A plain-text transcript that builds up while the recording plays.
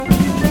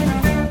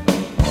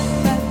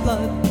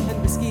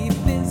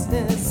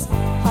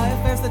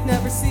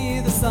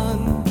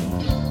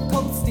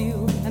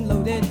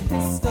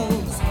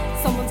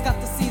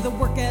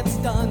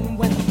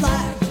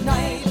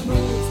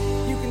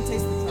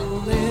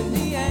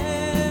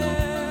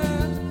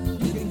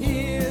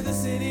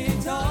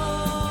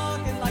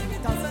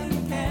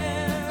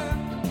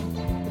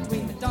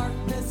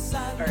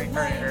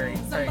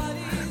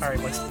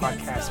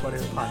podcast? What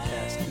is a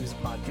podcast? Who's a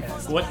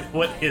podcast?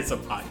 What is a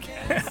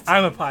podcast?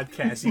 I'm a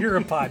podcast. You're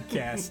a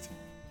podcast.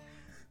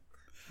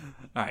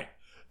 All right.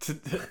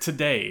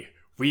 Today,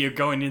 we are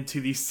going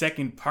into the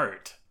second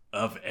part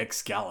of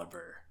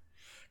Excalibur,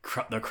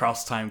 the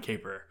Cross-Time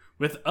Caper,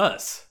 with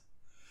us,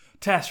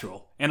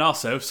 Tashril, and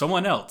also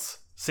someone else.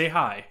 Say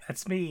hi.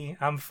 That's me.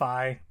 I'm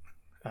Fi.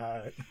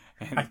 I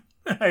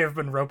have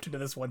been roped into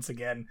this once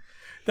again.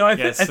 Though I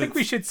think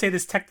we should say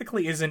this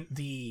technically isn't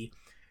the...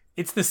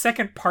 It's the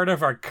second part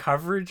of our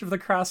coverage of the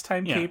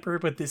Cross-Time Caper,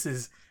 but this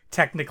is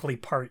technically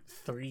part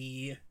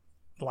 3,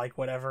 like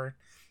whatever.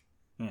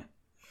 Yeah.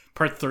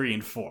 Part 3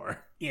 and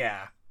 4.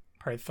 Yeah.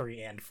 Part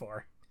 3 and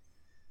 4.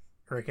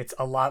 Or it gets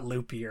a lot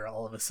loopier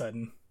all of a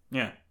sudden.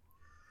 Yeah.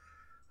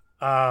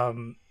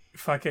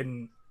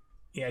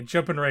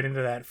 Jumping right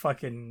into that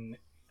fucking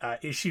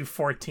issue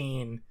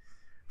 14.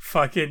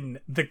 Fucking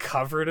the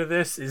cover to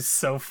this is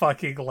so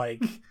fucking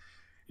like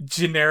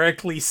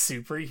generically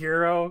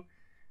superhero.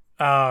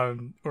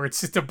 Where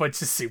it's just a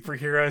bunch of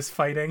superheroes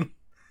fighting.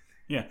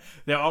 Yeah,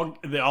 they're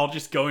all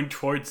just going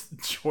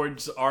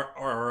towards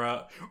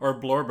our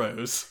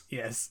Blorbos.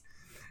 Yes.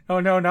 Oh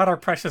no, not our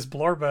precious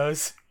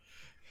Blorbos.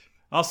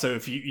 Also,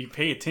 if you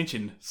pay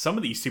attention, some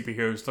of these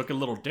superheroes look a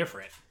little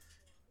different.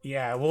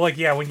 Yeah, well,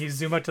 when you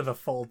zoom out to the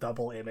full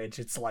double image,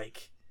 it's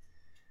like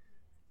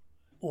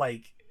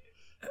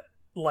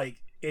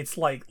it's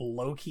like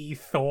Loki,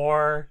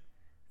 Thor,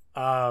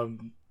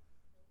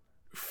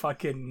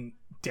 fucking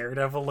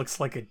Daredevil looks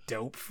like a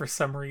dope for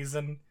some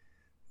reason.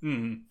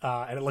 And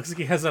it looks like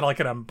he has an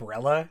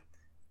umbrella.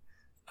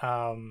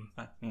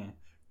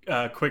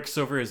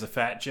 Quicksilver is a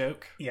fat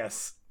joke.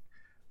 Yes.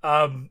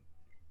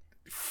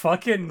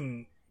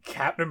 Fucking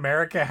Captain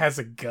America has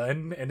a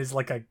gun and is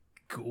like a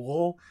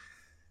ghoul.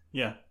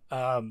 Yeah.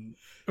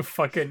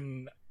 What's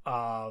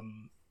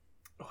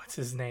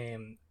his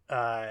name?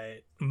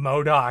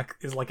 MODOK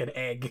is like an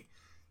egg.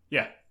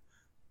 Yeah.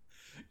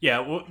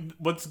 Yeah,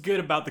 what's good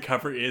about the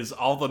cover is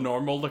all the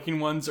normal-looking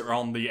ones are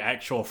on the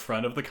actual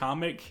front of the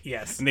comic.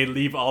 Yes. And they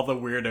leave all the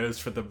weirdos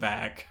for the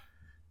back.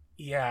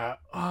 Yeah.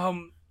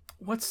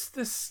 What's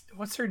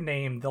her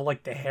name?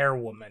 The hair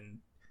woman.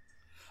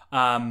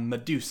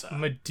 Medusa.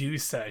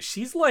 Medusa.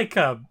 She's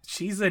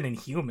she's an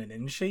Inhuman,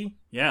 isn't she?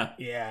 Yeah.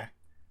 Yeah.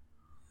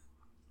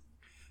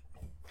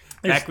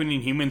 Back when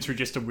Inhumans were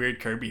just a weird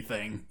Kirby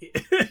thing.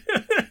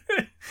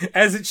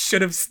 As it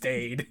should have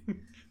stayed.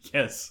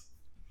 Yes.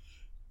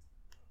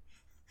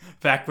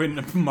 Back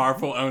when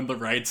Marvel owned the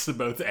rights to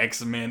both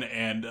X-Men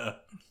and the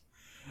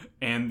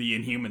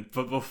Inhumans,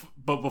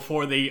 but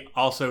before they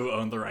also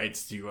owned the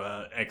rights to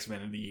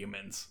X-Men and the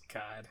Humans.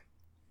 God.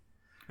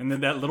 And then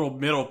that little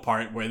middle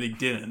part where they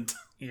didn't.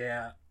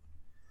 Yeah.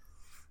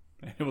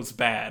 It was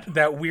bad.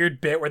 That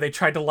weird bit where they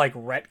tried to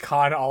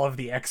retcon all of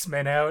the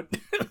X-Men out.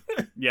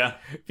 Yeah.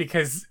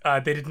 Because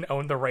they didn't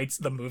own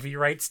the movie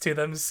rights to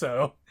them,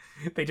 so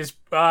they just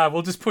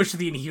we'll just push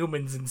the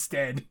Inhumans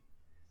instead.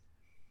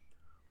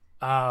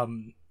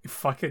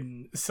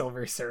 Fucking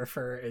Silver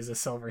Surfer is a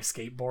silver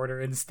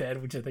skateboarder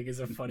instead, which I think is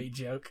a funny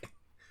joke.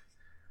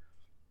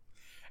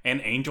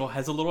 And Angel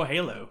has a little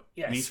halo.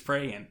 Yes. And he's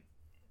praying.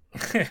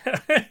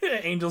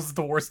 Angel's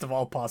the worst of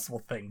all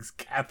possible things.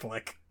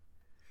 Catholic.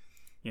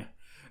 Yeah.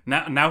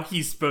 Now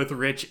he's both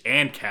rich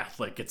and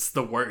Catholic. It's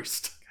the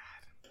worst.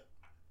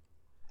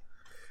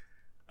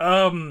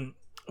 God.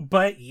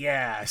 But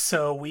yeah,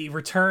 so we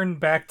return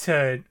back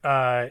to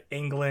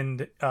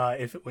England,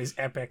 if it was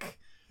epic.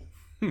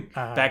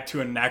 Back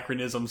to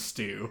anachronism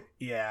stew.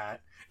 Yeah.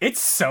 It's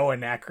so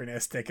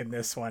anachronistic in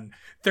this one.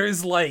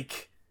 There's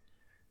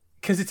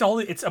because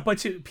it's a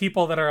bunch of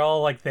people that are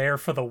all there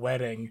for the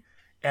wedding,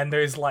 and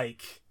there's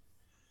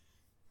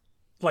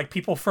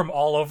people from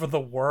all over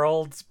the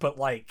world, but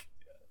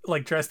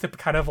dressed up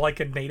kind of like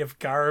a native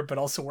garb, but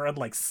also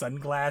wearing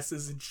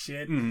sunglasses and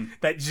shit.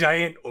 That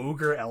giant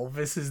ogre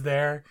Elvis is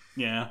there.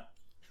 Yeah.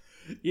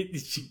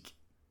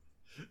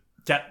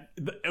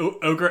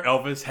 Ogre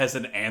Elvis has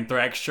an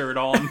Anthrax shirt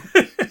on.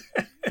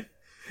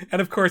 And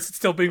of course, it's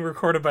still being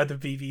recorded by the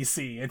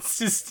BBC. It's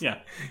just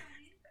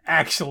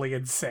actually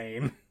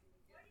insane.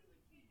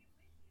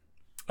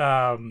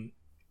 But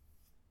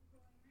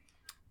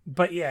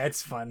yeah,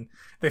 it's fun.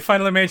 They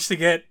finally managed to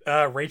get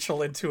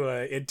Rachel into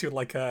a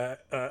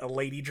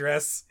lady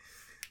dress.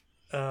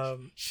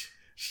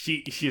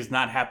 She is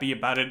not happy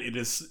about it. It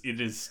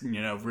is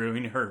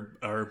ruining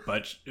her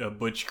butch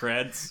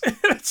creds.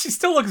 She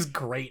still looks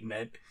great in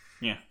it.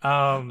 Yeah.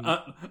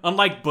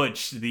 Unlike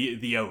Butch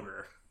the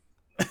ogre,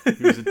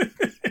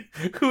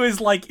 who is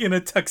in a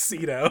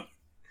tuxedo.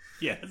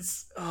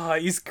 Yes. Oh,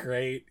 he's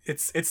great.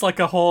 It's like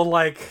a whole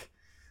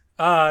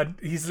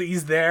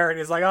he's there and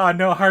he's like, oh,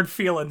 no hard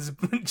feelings,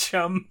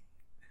 chum.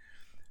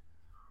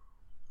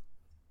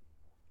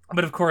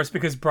 But of course,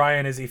 because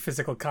Brian is a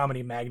physical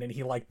comedy magnet,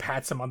 he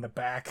pats him on the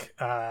back,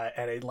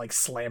 and it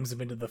slams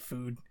him into the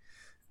food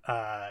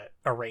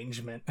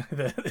arrangement,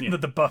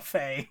 the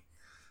buffet.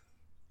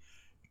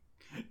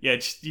 Yeah,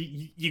 just,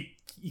 you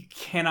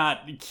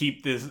cannot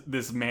keep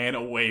this man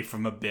away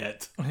from a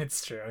bit.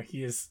 It's true.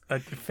 He is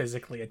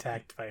physically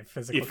attacked by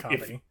physical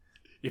comedy.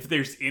 If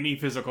there's any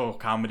physical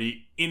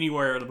comedy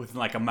anywhere within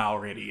like a mile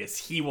radius,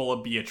 he will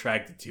be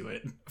attracted to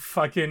it.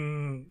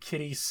 Fucking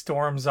Kitty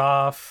storms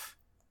off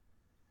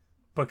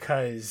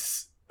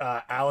because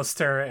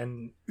Alistair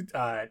and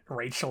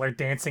Rachel are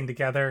dancing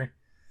together,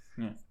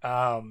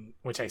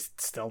 which I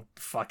still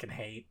fucking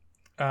hate.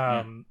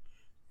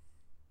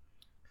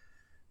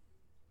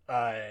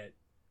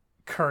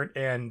 Kurt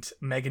and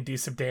Megan do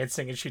some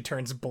dancing and she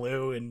turns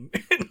blue and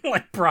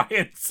like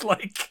Brian's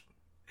like,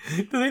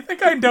 do they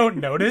think I don't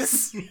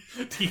notice?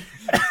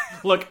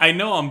 Look, I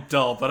know I'm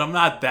dull, but I'm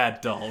not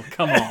that dull.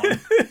 Come on.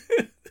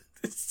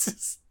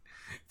 It's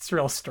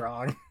real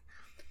strong.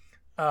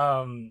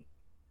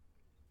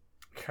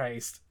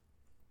 Christ.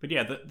 But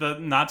yeah, the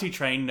Nazi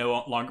train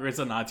no longer is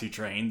a Nazi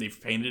train.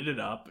 They've painted it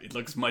up. It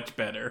looks much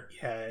better.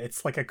 Yeah,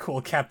 it's like a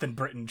cool Captain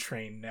Britain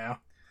train now.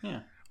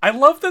 Yeah. I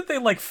love that they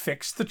like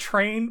fixed the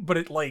train, but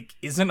it like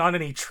isn't on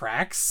any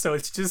tracks, so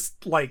it's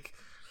just like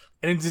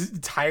an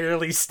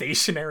entirely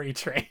stationary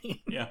train.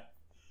 Yeah.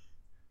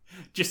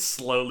 Just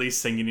slowly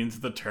sinking into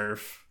the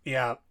turf.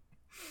 Yeah.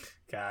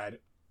 God.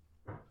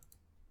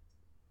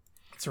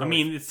 I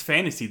mean, it's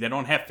fantasy. They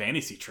don't have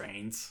fantasy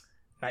trains.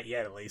 Not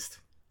yet, at least.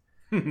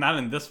 Not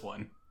in this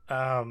one.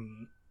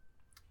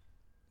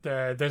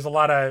 There's a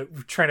lot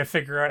of trying to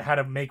figure out how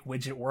to make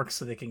Widget work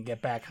so they can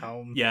get back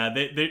home. Yeah,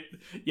 they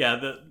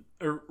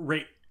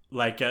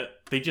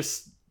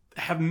just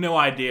have no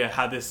idea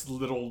how this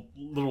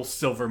little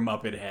silver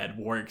Muppet head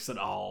works at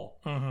all.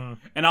 Mm-hmm.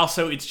 And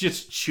also, it's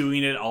just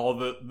chewing at all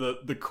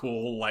the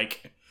cool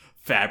like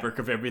fabric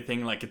of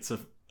everything, like it's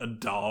a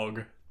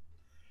dog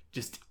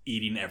just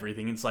eating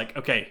everything. It's like,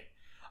 okay,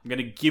 I'm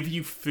gonna give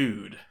you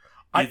food.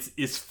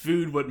 Is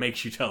food what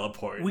makes you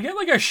teleport? We get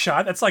like a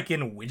shot that's like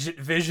in Widget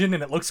vision,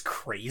 and it looks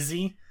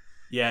crazy.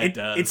 Yeah, it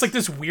does. It's like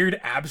this weird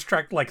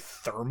abstract like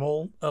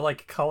thermal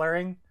like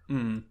coloring.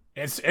 Mm.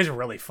 It's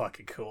really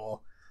fucking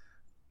cool.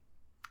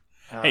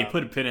 Hey,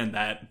 put a pin in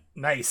that.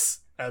 Nice.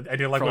 I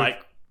do like for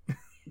like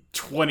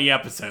 20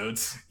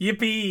 episodes.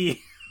 Yippee!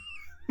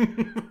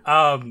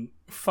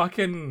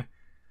 Fucking,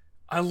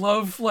 I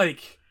love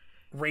like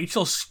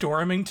Rachel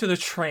storming to the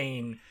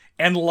train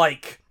and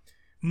like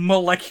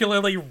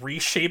molecularly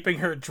reshaping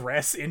her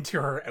dress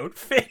into her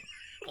outfit,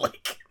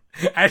 like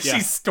as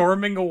she's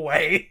storming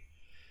away.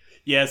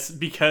 Yes,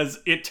 because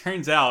it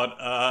turns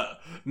out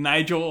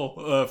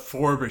Nigel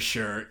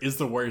Frobisher is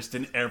the worst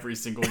in every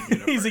single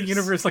universe. He's a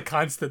universal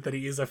constant that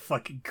he is a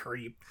fucking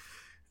creep.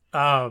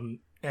 And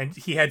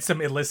he had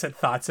some illicit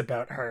thoughts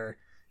about her,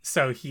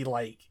 so he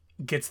like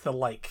gets the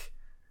like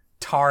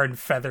tar and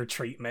feather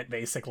treatment,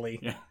 basically.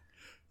 Yeah.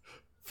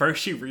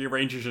 First she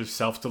rearranges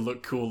herself to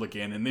look cool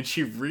again, and then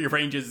she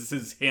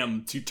rearranges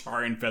him to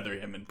tar and feather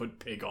him and put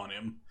pig on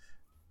him.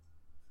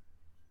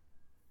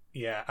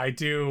 Yeah, I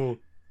do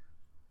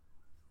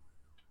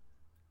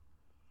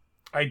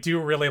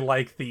really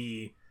like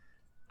the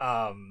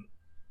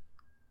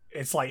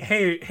it's like,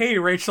 hey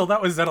Rachel,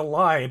 that was out of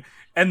line,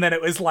 and then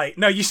it was like,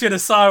 no, you should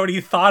have saw what he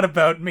thought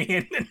about me,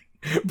 and then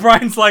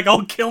Brian's like,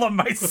 I'll kill him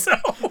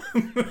myself.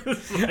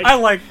 Like, I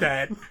like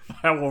that.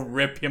 I will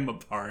rip him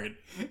apart.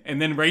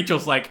 And then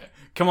Rachel's like,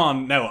 come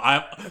on, no,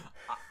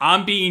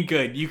 I'm being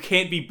good. You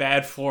can't be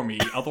bad for me.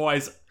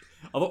 Otherwise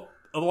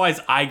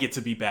I get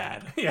to be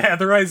bad. Yeah,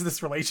 otherwise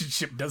this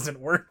relationship doesn't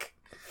work.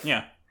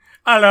 Yeah.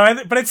 I don't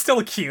know, but it's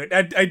still cute.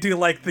 I do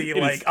like the,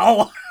 like,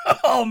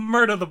 I'll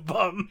murder the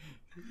bum.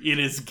 It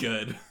is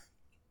good.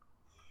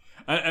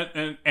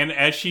 And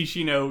as she's,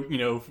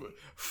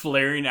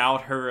 flaring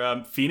out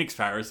her Phoenix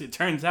powers, it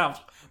turns out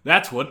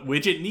that's what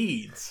Widget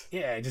needs.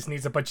 Yeah, it just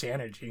needs a bunch of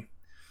energy.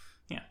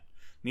 Yeah.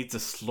 Needs to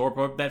slurp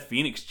up that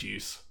Phoenix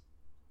juice.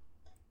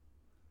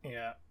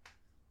 Yeah.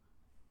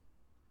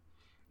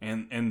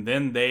 And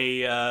then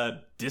they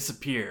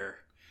disappear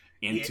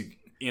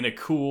in a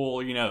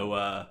cool,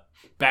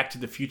 Back to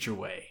the Future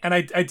way. And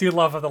I do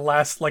love how the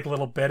last like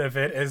little bit of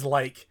it is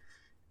like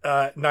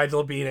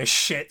Nigel being a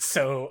shit,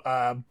 so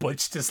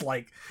Butch just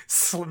like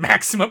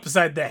smacks him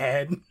upside the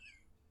head.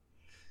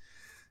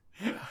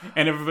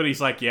 And everybody's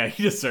like, yeah,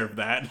 he deserved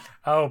that.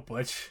 Oh,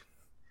 Butch.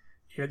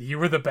 You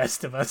were the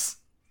best of us.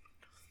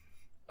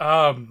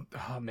 Oh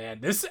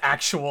man, this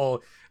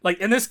actual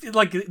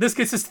this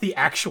gets us to the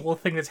actual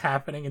thing that's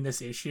happening in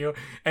this issue.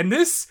 And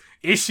this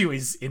issue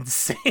is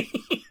insane.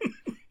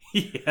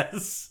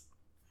 Yes.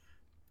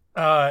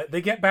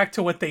 They get back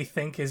to what they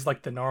think is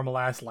like the normal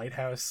ass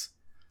lighthouse.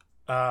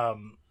 They're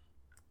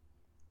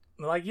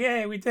like,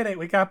 yay, we did it.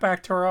 We got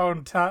back to our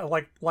own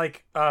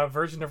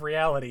version of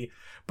reality.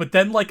 But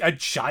then like a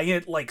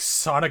giant like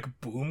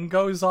sonic boom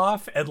goes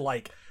off and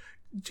like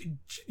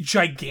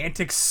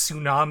gigantic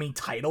tsunami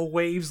tidal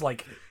waves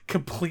like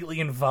completely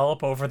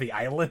envelop over the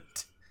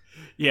island.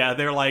 Yeah,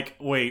 they're like,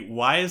 wait,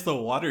 why is the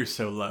water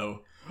so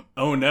low?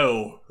 Oh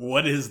no,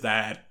 what is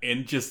that?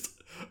 And just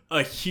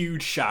a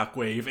huge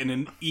shockwave and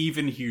an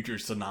even huger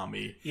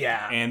tsunami.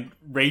 Yeah. And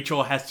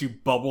Rachel has to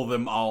bubble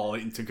them all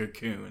into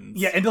cocoons.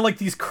 Yeah, into like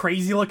these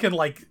crazy looking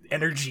like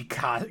energy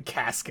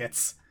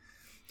caskets.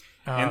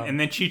 And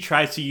then she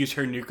tries to use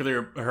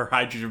her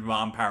hydrogen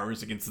bomb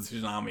powers against the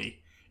tsunami.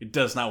 It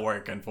does not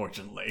work,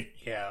 unfortunately.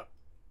 Yeah.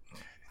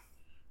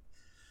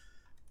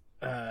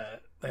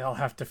 They all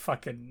have to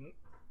fucking...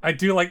 I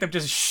do like them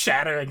just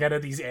shattering out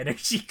of these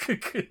energy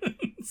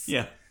cocoons.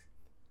 Yeah.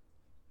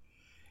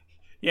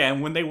 Yeah,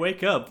 and when they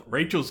wake up,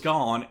 Rachel's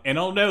gone, and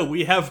oh no,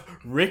 we have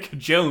Rick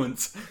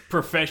Jones,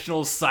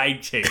 professional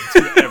sidekick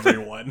to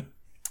everyone.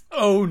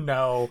 Oh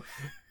no.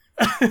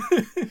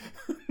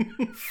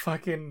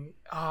 Fucking...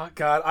 Oh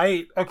god,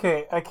 I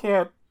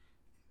can't...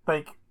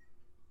 Like...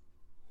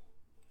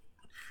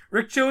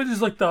 Rick Jones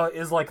is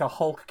like a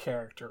Hulk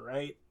character,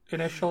 right?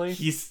 Initially?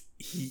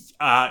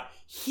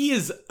 He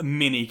is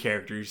many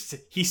characters.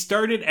 He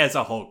started as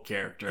a Hulk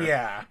character.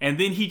 Yeah. And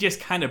then he just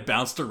kind of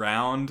bounced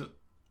around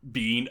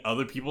being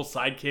other people's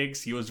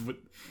sidekicks. He was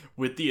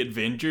with the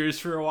Avengers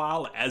for a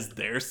while as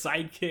their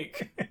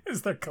sidekick.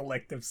 As their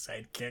collective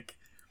sidekick.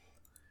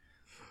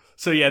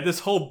 So yeah, this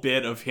whole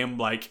bit of him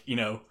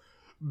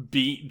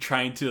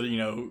trying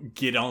to,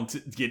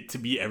 get to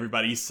be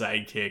everybody's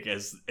sidekick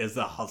as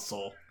the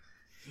Hustle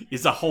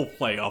is a whole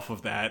play off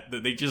of that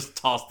they just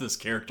tossed this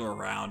character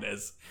around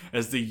as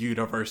the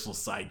universal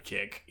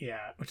sidekick.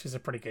 Yeah, which is a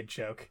pretty good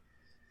joke.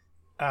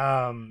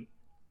 And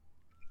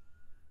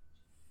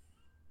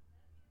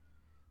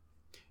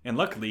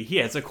luckily, he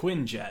has a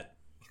Quinjet.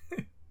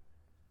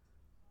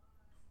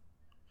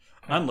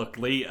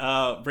 Unluckily,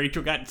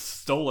 Rachel got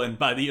stolen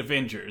by the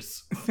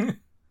Avengers.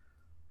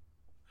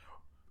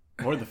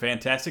 Or the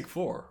Fantastic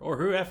Four, or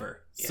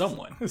whoever. Yes.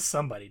 Someone.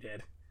 Somebody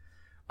did.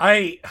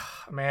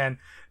 Man,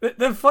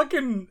 the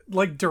fucking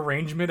like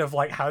derangement of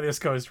like how this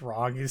goes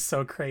wrong is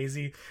so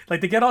crazy.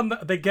 Like they get on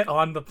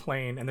the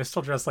plane and they're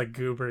still dressed like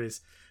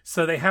goobers,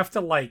 so they have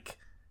to like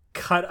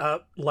cut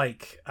up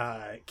like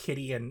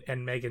Kitty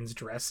and Megan's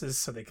dresses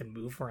so they can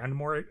move around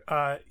more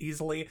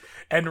easily.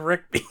 And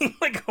Rick, being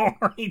like a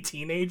horny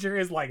teenager,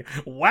 is like,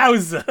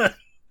 wowza.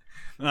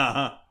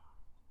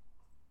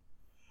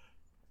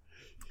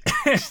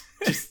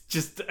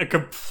 just a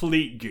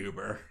complete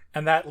goober.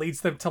 And that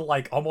leads them to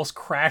like almost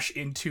crash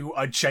into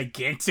a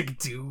gigantic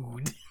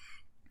dude.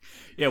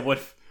 Yeah, what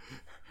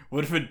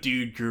if a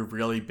dude grew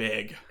really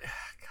big?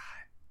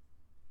 God.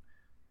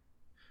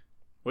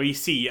 Well, you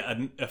see,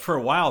 for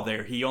a while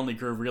there, he only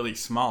grew really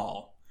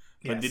small,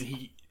 but yes.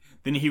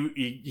 then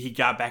he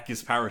got back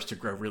his powers to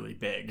grow really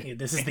big. Yeah,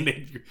 this is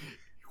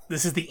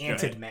the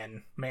Anted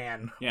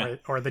Man, yeah.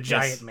 or the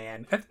Giant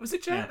Man. Was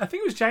it Giant? Yeah. I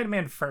think it was Giant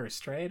Man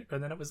first, right? Or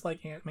then it was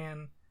like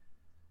Ant-Man.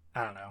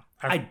 I don't know.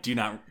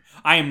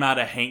 I am not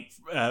a Hank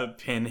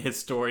Pym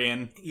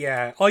historian.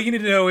 Yeah, all you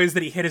need to know is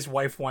that he hit his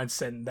wife once,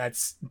 and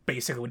that's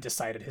basically what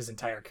decided his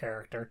entire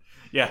character.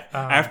 Yeah,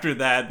 after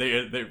that,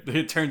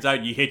 it turns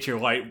out you hit your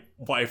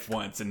wife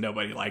once, and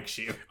nobody likes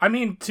you. I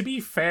mean, to be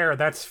fair,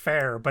 that's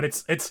fair, but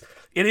it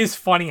is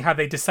funny how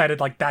they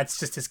decided like that's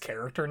just his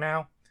character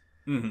now.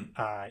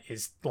 Mm-hmm.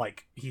 Is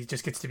like he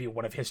just gets to be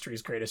one of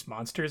history's greatest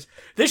monsters.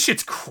 This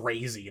shit's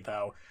crazy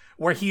though,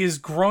 where he has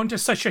grown to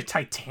such a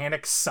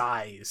titanic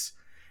size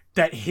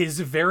that his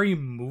very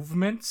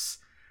movements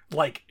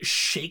like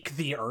shake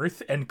the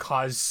earth and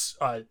cause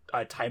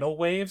tidal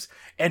waves,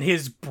 and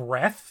his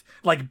breath,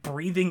 like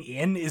breathing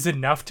in, is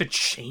enough to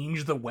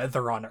change the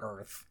weather on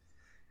Earth.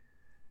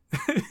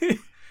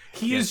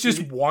 He is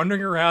just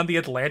wandering around the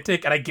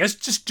Atlantic, and I guess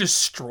just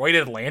destroyed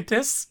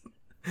Atlantis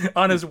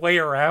on his way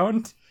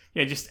around.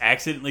 Yeah, just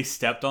accidentally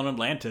stepped on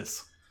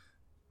Atlantis.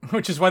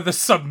 Which is why the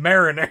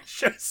Submariner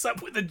shows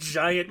up with a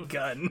giant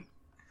gun.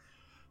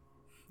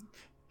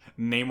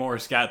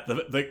 Namor's got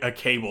a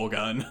cable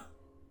gun.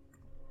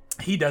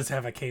 He does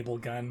have a cable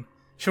gun.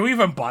 Should we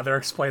even bother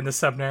explaining the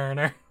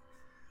Submariner?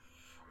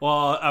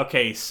 Well,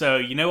 okay, so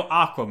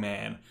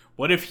Aquaman.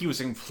 What if he was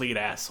a complete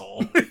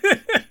asshole?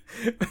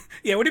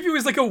 Yeah, what if he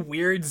was like a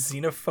weird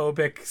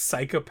xenophobic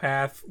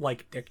psychopath,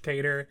 like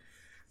dictator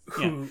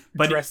who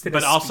dressed in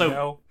a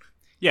Speedo?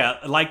 Yeah,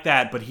 like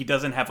that, but he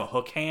doesn't have a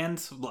hook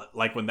hand,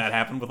 like when that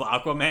happened with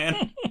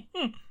Aquaman.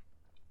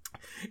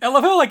 I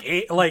love how like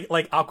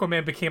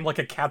Aquaman became like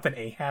a Captain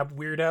Ahab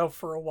weirdo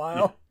for a while.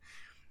 Yeah.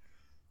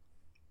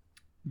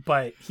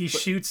 But he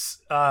shoots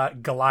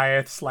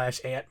Goliath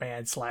 /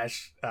 Ant-Man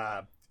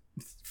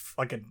 /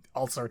 fucking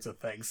all sorts of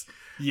things.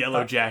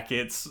 Yellow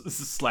Jackets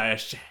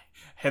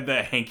 / had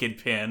the Hank and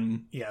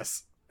Pym.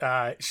 Yes.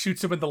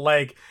 Shoots him in the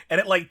leg, and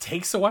it like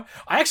takes a while.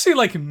 I actually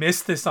like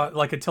missed this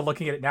until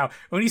looking at it now.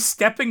 When he's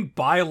stepping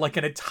by, like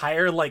an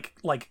entire like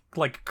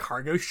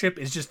cargo ship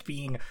is just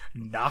being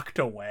knocked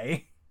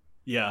away.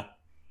 Yeah.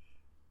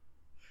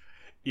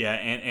 Yeah,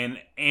 and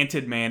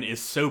Anted Man is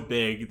so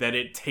big that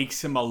it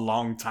takes him a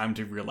long time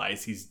to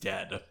realize he's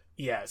dead.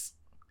 Yes.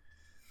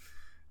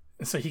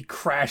 So he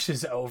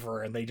crashes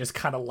over, and they just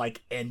kind of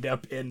like end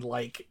up in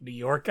like New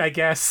York, I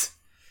guess.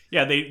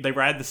 Yeah, they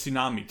ride the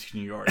tsunami to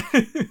New York.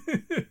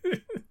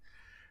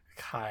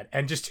 God,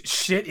 and just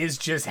shit is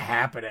just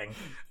happening.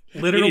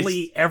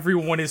 Literally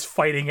everyone is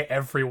fighting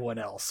everyone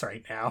else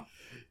right now.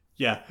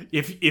 Yeah,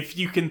 if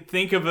you can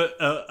think of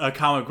a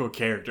comic book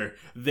character,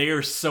 they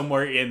are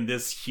somewhere in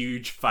this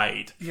huge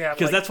fight. Yeah,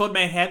 because that's what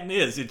Manhattan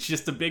is. It's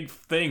just a big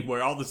thing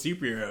where all the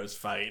superheroes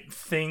fight.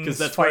 Things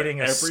that's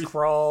fighting a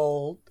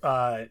Skrull.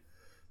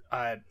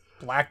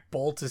 Black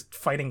Bolt is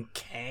fighting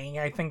Kang,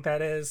 I think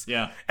that is.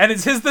 Yeah. And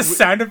it's the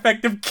sound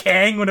effect of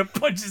Kang when it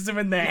punches him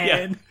in the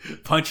head. Yeah.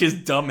 Punch his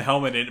dumb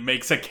helmet and it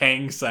makes a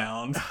Kang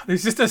sound.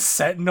 There's just a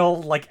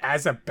Sentinel, like,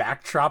 as a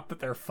backdrop that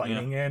they're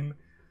fighting in.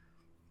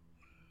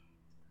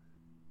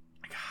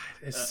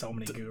 There's so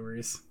many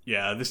gurus.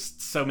 Yeah, there's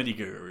so many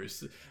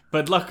gurus.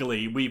 But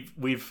luckily,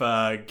 we've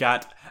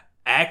got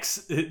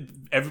acts.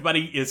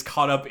 Everybody is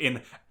caught up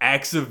in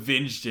acts of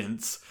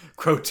vengeance.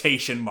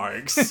 Quotation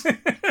marks.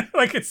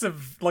 Like it's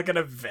like an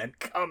event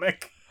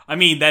comic. I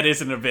mean, that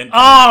is an event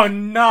comic. Oh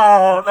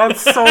no,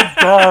 that's so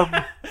dumb.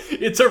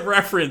 It's a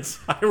reference.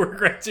 I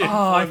regret to.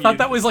 Oh, I thought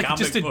that was like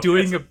just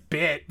doing a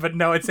bit, but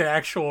no, it's an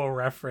actual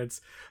reference.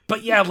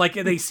 But yeah, like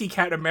they see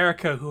Captain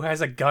America who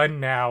has a gun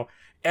now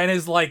and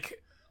is like.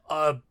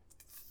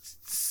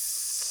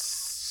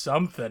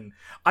 Something.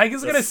 I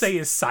was gonna say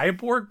is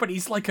cyborg, but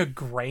he's like a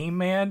gray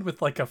man with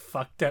like a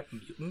fucked up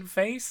mutant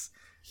face.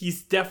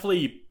 He's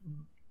definitely.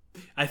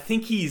 I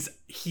think he's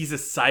a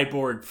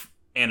cyborg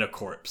and a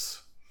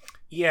corpse.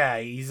 Yeah,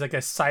 he's like a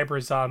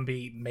cyber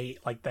zombie mate,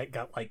 like that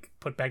got like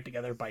put back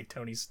together by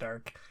Tony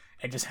Stark,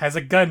 and just has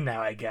a gun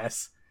now, I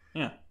guess.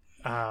 Yeah.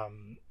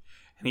 And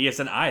he has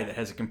an eye that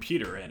has a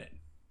computer in it.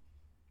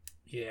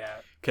 Yeah.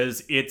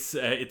 Because it's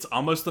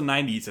almost the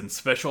 90s and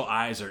special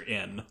eyes are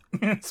in.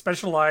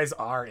 Special eyes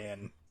are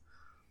in.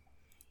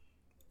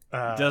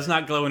 Does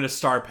not glow in a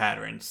star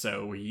pattern,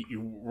 so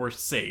we're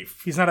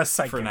safe. He's not a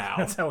psychic for now.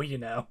 That's how you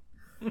know.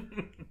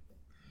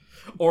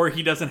 Or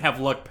he doesn't have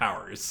luck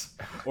powers.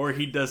 Or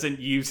he doesn't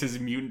use his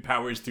mutant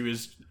powers through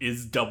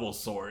his double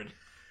sword.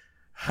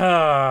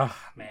 Oh,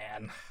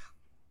 man.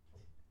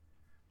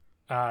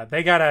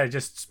 They gotta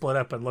just split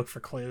up and look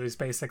for clues,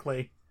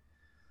 basically.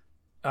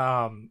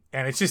 And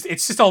it's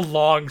just a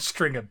long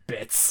string of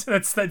bits.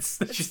 That's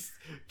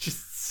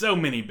just so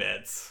many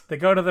bits. They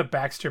go to the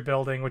Baxter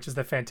Building, which is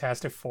the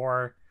Fantastic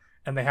Four,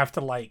 and they have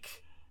to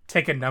like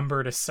take a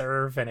number to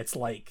serve, and it's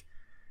like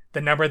the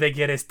number they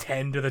get is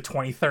 10 to the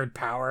 23rd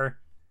power.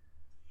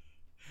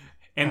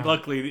 And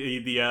luckily,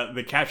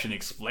 the caption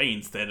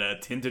explains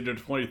that 10 to the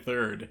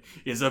 23rd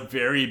is a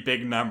very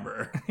big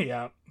number.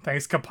 Yeah,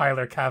 thanks,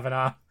 Compiler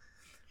Kavanaugh.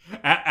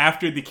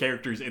 After the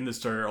characters in the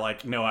story are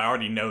like, no, I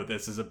already know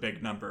this is a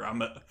big number.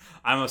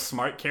 I'm a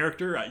smart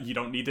character. You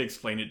don't need to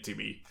explain it to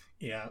me.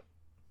 Yeah.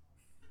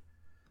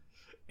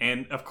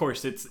 And of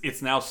course,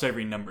 it's now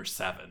serving number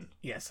 7.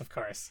 Yes, of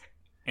course.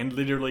 And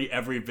literally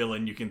every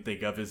villain you can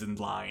think of is in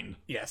line.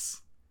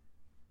 Yes.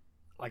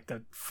 Like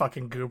the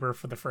fucking goober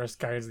for the first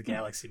Guardians of the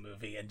Galaxy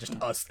movie, and just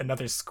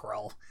another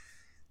Skrull.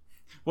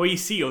 Well, you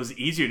see, it was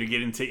easier to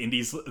get into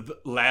Indy's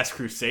Last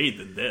Crusade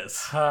than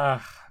this.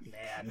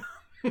 Man.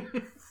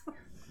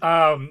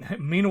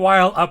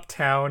 Meanwhile,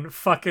 Uptown,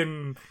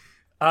 fucking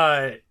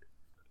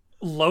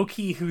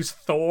Loki who's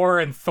Thor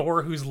and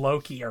Thor who's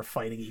Loki are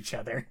fighting each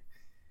other.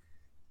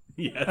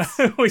 Yes.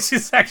 Which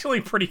is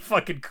actually pretty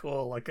fucking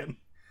cool looking.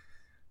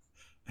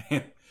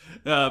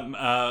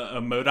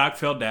 MODOK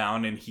fell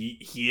down and he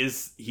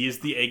is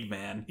the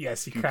Eggman.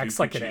 Yes, he cracks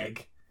like an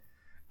egg.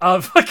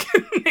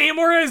 Fucking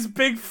Namor has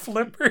big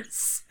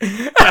flippers. Yeah,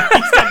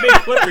 he's got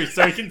big flippers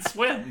so he can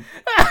swim.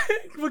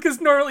 Because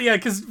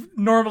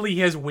normally he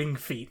has wing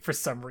feet for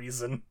some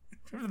reason.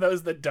 For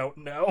those that don't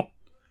know.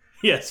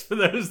 Yes, for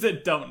those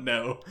that don't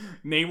know,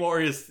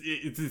 Namor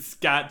it's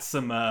got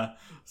some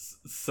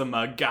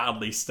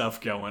godly stuff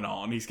going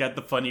on. He's got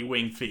the funny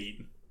wing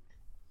feet.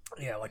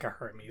 Yeah, like a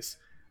Hermes.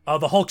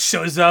 The Hulk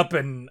shows up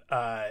and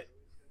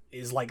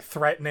is like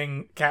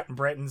threatening Captain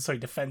Britain, so he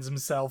defends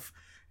himself,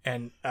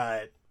 and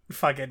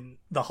fucking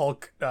the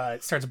Hulk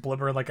starts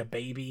blibbering like a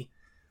baby.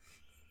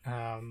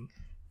 Yeah,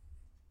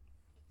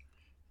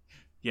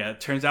 it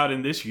turns out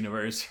in this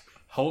universe,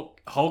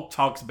 Hulk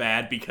talks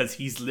bad because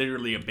he's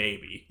literally a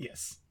baby.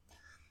 Yes.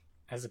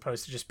 As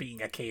opposed to just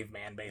being a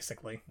caveman,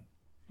 basically.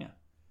 Yeah.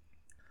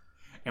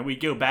 And we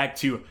go back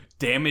to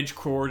damage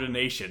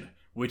coordination,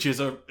 which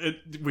is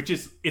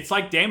it's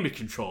like damage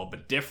control,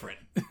 but different.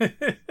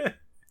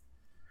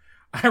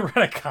 I read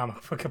a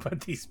comic book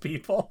about these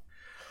people.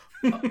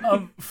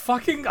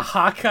 Fucking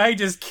Hawkeye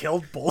just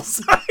killed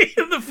Bullseye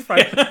in the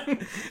front. Yeah.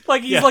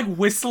 Like he's like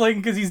whistling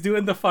because he's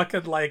doing the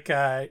fucking like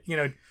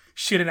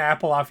shoot an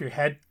apple off your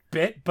head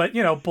bit, but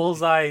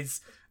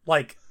Bullseye's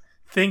like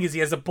thing is he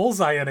has a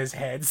bullseye on his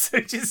head, so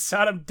it just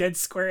shot him dead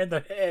square in the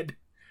head.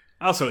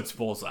 Also, it's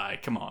Bullseye.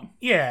 Come on.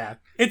 Yeah,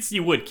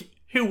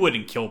 who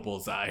wouldn't kill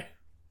Bullseye?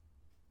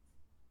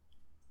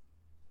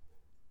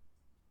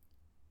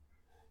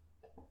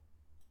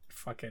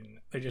 Fucking,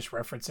 they're just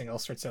referencing all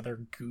sorts of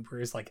other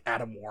goobers like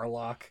Adam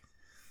Warlock.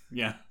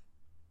 Yeah.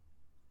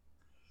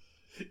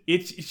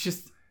 It's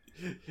just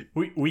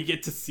we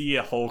get to see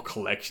a whole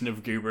collection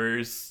of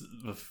goobers.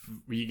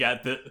 You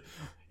got the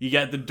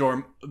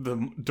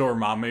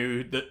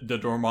Dormammu, the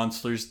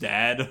Dormonster's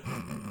dad.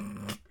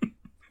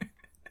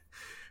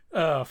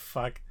 Oh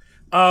fuck.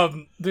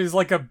 There's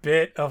like a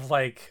bit of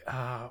like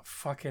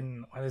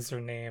fucking what is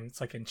her name?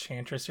 It's like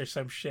Enchantress or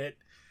some shit.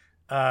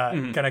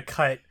 Gonna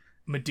cut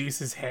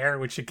Medusa's hair,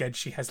 which again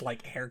she has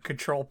like hair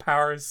control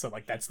powers, so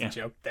like that's the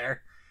joke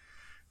there.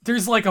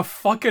 There's like a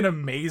fucking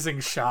amazing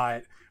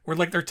shot where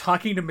like they're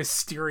talking to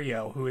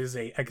Mysterio, who is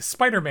a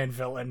Spider-Man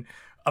villain,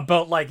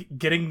 about like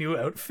getting new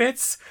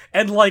outfits,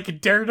 and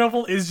like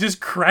Daredevil is just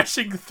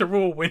crashing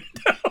through a window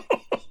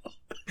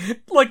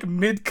like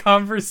mid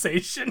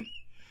conversation.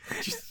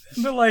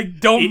 They're like,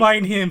 don't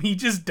mind him, he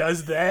just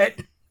does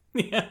that.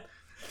 Yeah.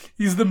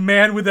 He's the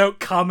man without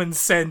common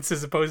sense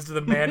as opposed to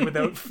the man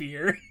without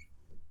fear.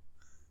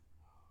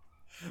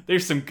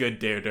 There's some good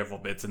Daredevil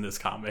bits in this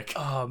comic.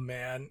 Oh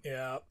man,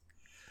 yeah.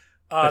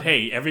 But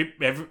hey,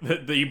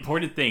 the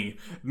important thing,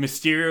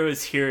 Mysterio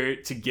is here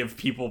to give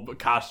people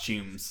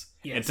costumes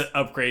and to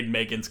upgrade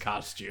Megan's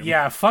costume.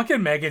 Yeah,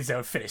 fucking Megan's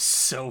outfit is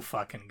so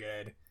fucking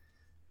good.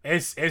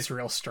 It's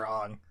real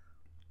strong.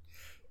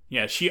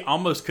 Yeah, she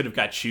almost could have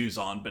got shoes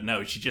on, but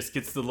no, she just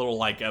gets the little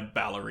like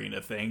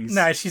ballerina things.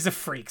 Nah, she's a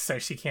freak, so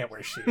she can't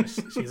wear shoes.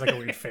 She's like a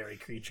weird fairy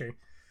creature.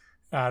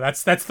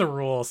 That's the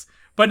rules.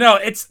 But no,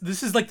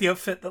 this is like the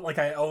outfit that like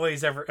I've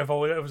always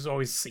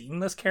seen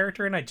this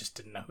character, and I just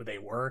didn't know who they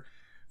were.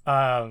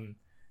 And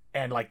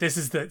like this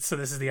is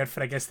the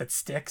outfit I guess that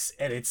sticks,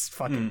 and it's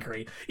fucking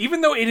great.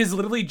 Even though it is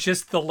literally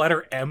just the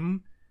letter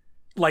M,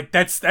 like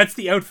that's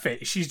the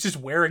outfit. She's just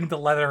wearing the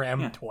letter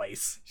M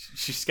twice.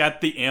 She's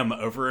got the M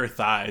over her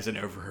thighs and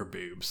over her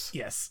boobs.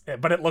 Yes,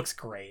 but it looks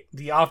great.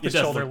 The off the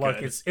shoulder look,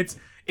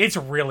 it's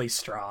really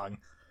strong.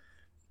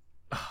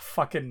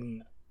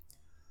 Fucking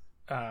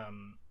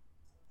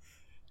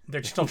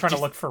they're still trying to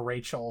look for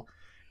Rachel.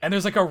 And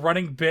there's like a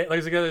running bit,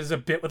 like there's a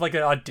bit with like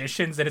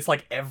auditions, and it's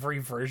like every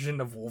version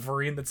of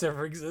Wolverine that's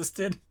ever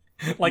existed,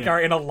 like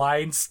are in a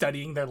line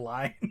studying their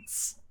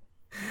lines.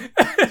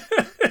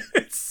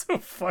 It's so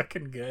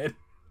fucking good.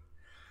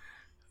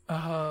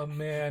 Oh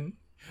man!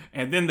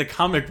 And then the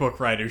comic book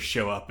writers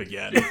show up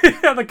again.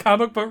 The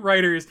comic book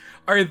writers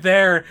are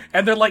there,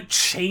 and they're like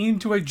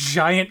chained to a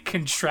giant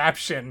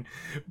contraption,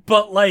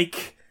 but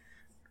like.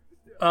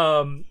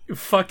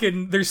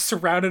 They're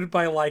surrounded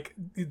by like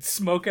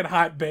smoking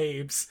hot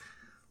babes.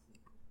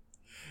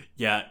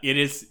 Yeah, it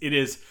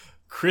is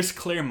Chris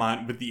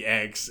Claremont with the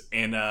X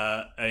and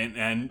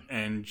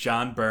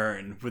John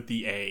Byrne with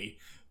the A.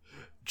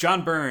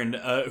 John Byrne,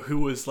 who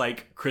was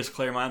like Chris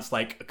Claremont's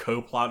like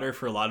co-plotter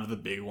for a lot of the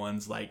big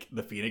ones, like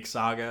the Phoenix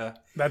Saga.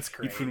 That's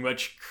great. He pretty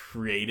much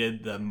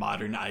created the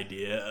modern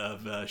idea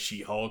of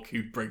She-Hulk,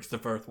 who breaks the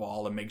fourth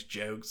wall and makes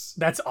jokes.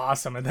 That's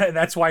awesome, and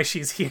that's why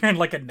she's here in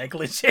like a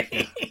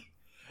negligee.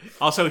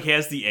 Also, he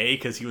has the A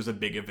because he was a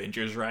big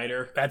Avengers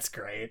writer. That's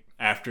great.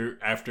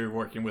 After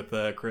working with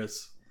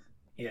Chris.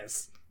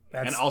 Yes.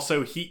 And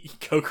also, he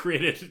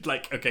co-created,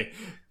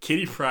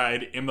 Kitty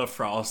Pryde, Emma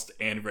Frost,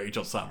 and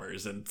Rachel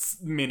Summers, and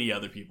many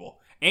other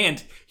people.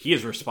 And he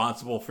is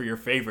responsible for your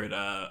favorite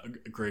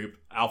group,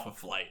 Alpha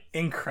Flight.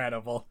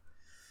 Incredible.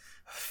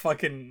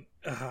 Fucking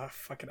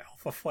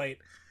Alpha Flight.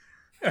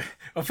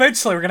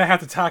 Eventually, we're going to have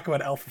to talk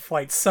about Alpha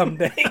Flight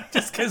someday,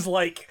 just because,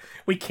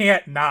 we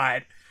can't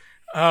not.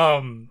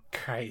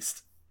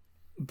 Christ.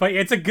 But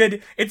it's a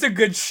good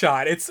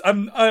shot. It's I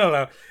don't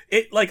know.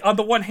 It on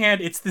the one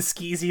hand, it's the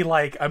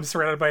skeezy I'm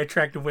surrounded by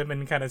attractive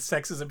women kind of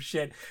sexism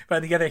shit. But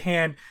on the other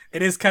hand,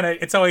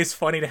 it's always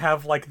funny to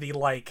have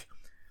hey,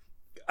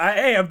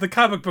 I'm the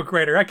comic book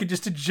writer. I could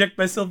just inject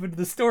myself into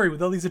the story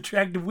with all these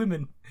attractive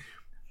women.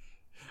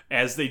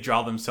 As they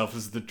draw themselves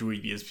as the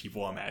dweebiest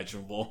people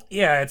imaginable.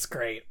 Yeah, it's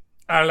great.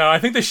 I don't know. I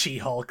think the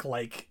She-Hulk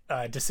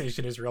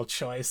decision is real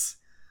choice.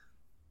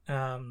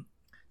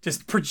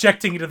 Just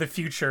projecting into the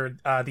future,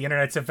 the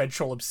internet's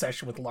eventual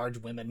obsession with large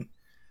women.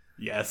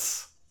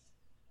 Yes.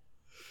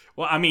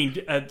 Well, I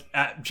mean,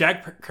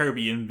 Jack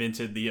Kirby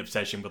invented the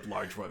obsession with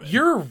large women.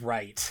 You're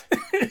right.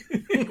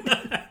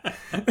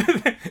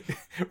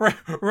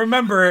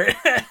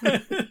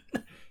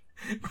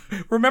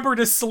 Remember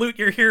to salute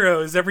your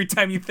heroes every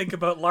time you think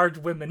about large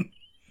women.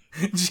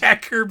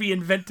 Jack Kirby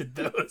invented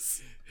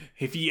those.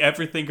 If you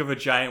ever think of a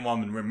giant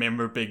woman,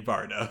 remember Big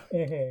Barda.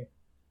 Mm-hmm.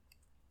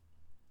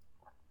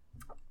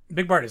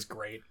 Big Bart is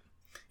great.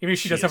 Even if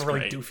she does have a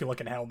really doofy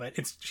looking helmet,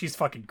 she's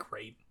fucking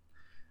great.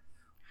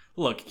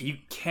 Look, you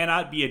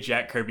cannot be a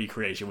Jack Kirby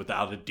creation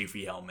without a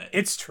doofy helmet.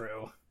 It's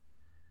true.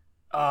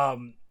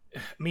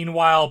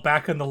 Meanwhile,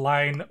 back on the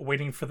line,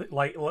 waiting for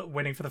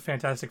the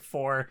Fantastic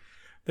Four,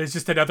 there's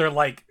just another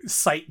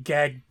sight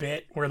gag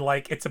bit where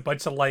it's a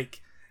bunch of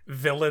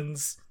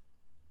villains,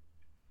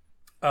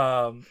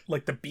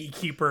 the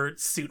beekeeper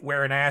suit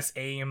wearing ass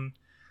AIM,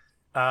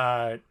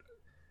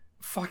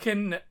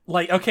 fucking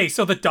okay,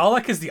 so the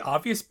Dalek is the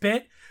obvious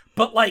bit,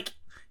 but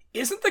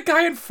isn't the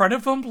guy in front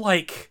of him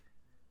like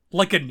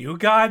a New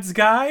Gods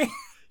guy?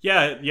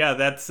 yeah,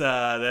 that's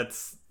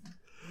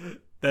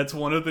That's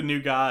one of the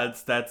new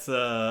gods. That's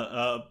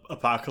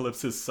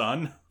Apocalypse's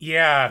son.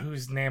 Yeah,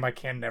 whose name I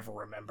can never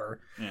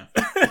remember. Yeah.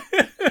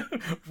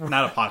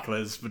 Not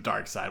Apocalypse, but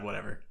Darkseid,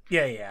 whatever.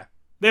 Yeah.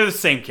 They're the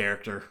same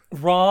character.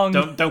 Wrong.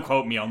 Don't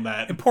quote me on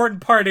that.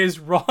 Important part is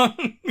wrong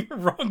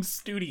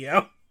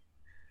studio.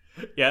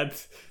 Yeah,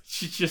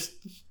 she's just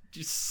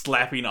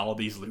slapping all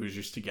these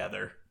losers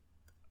together.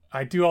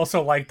 I do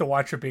also like the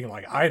Watcher being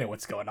like, I know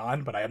what's going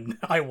on, but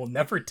I will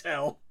never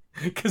tell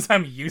because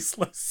I'm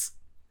useless.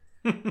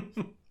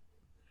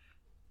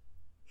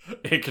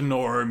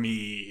 Ignore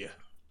me.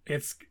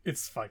 It's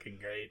fucking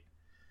great.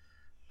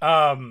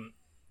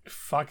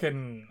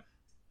 Fucking.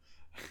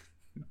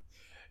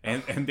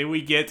 And then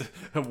we get,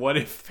 what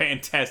if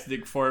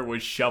Fantastic Four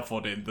was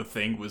shuffled and the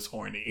Thing was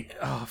horny?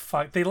 Oh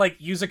fuck! They like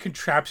use a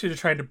contraption to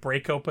try to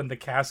break open the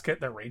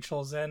casket that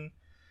Rachel's in,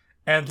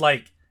 and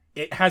like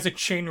it has a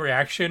chain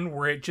reaction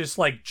where it just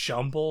like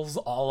jumbles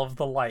all of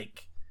the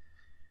like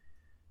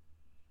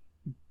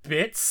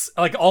bits,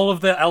 like all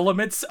of the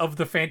elements of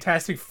the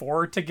Fantastic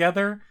Four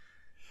together.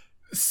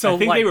 So I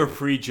think like, they were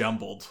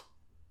pre-jumbled.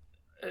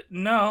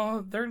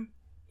 No, they're.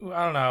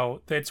 I don't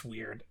know. It's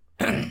weird.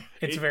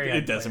 It's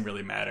it doesn't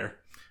really matter.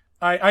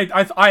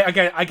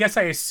 I guess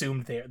I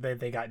assumed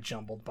they got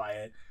jumbled by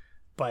it,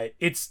 but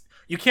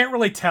you can't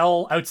really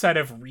tell outside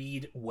of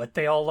Reed what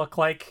they all look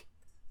like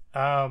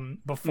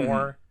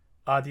before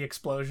the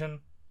explosion.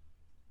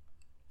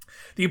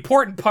 The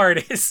important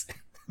part is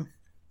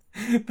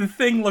the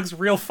Thing looks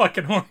real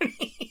fucking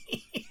horny.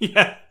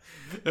 Yeah.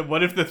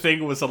 What if the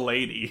Thing was a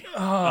lady?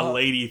 A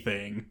lady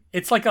thing.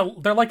 It's like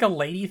they're like a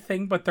lady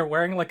thing, but they're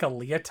wearing like a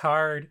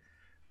leotard.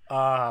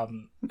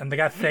 And they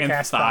got thick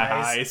ass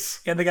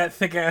thighs. And they got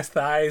thick ass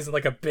thighs and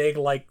like a big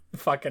like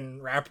fucking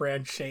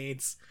wraparound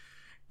shades.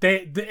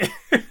 They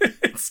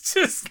it's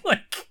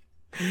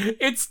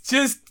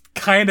just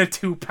kind of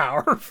too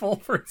powerful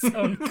for its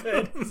own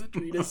good as a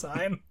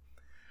redesign.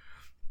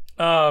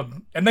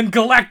 And then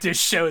Galactus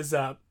shows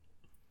up.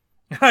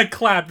 I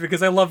clapped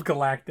because I love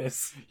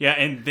Galactus. Yeah,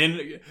 and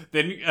then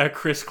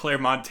Chris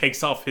Claremont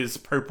takes off his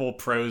purple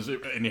prose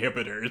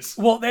inhibitors.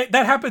 Well, that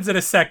happens in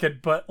a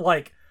second, but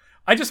like,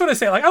 I just want to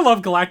say, like, I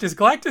love Galactus.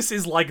 Galactus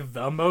is like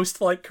the most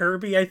like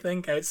Kirby, I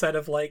think, outside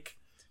of like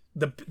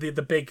the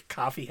big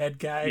coffee head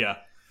guy.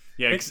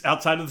 Yeah.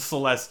 Outside of the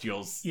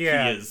Celestials,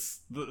 yeah. He is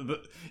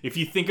if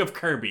you think of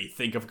Kirby,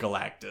 think of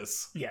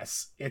Galactus.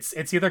 Yes, it's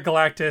either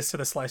Galactus or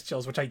the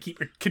Celestials, which I keep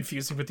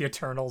confusing with the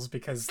Eternals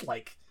because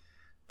like.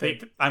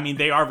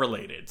 They are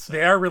related. So.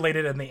 They are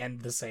related and they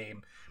end the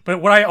same.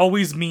 But what I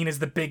always mean is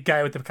the big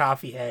guy with the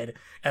coffee head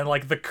and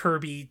like the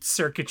Kirby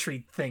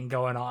circuitry thing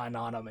going on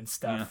him and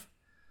stuff.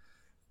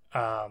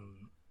 Yeah.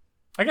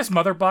 I guess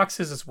Mother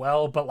Boxes as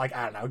well, but like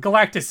I don't know.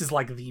 Galactus is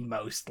like the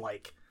most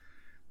like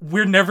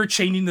we're never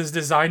changing this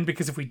design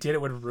because if we did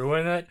it would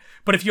ruin it.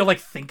 But if you like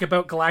think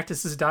about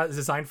Galactus's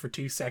design for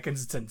 2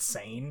 seconds, it's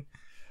insane.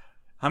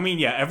 I mean,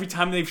 yeah, every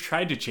time they've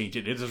tried to change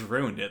it, it has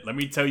ruined it. Let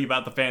me tell you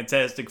about the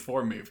Fantastic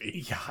Four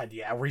movie. God,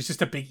 yeah, where he's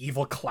just a big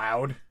evil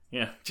cloud.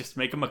 Yeah, just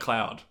make him a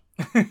cloud.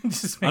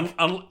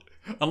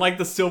 Unlike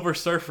the Silver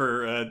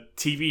Surfer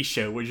TV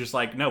show, we're just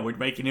like, no, we're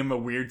making him a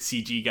weird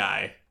CG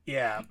guy.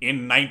 Yeah.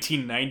 In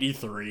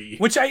 1993.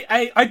 Which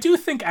I do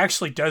think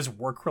actually does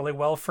work really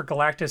well for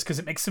Galactus, because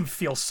it makes him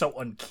feel so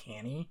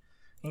uncanny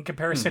in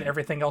comparison to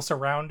everything else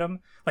around him.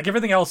 Like,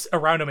 everything else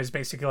around him is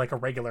basically like a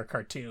regular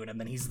cartoon, and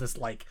then he's this,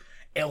 like,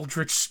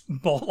 eldritch,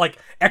 like,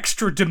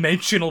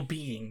 extra-dimensional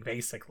being,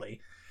 basically.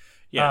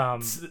 Yeah.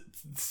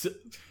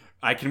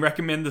 I can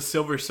recommend the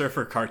Silver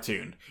Surfer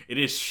cartoon. It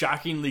is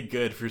shockingly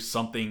good for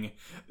something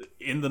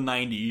in the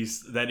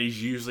 90s that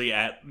is usually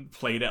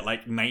played at,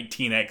 like,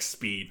 19x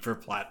speed for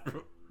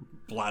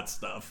plot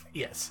stuff.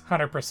 Yes,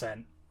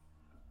 100%.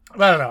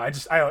 I don't know,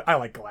 I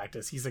like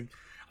Galactus.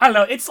 I don't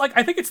know, it's like,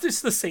 I think it's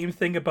just the same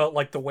thing about,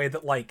 like, the way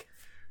that, like,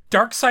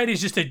 Darkseid is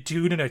just a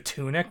dude in a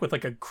tunic with,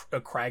 like, a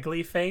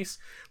craggly face,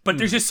 but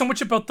there's just so much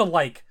about the,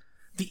 like,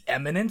 the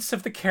eminence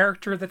of the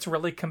character that's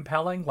really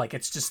compelling. Like,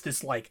 it's just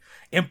this, like,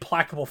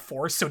 implacable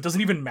force, so it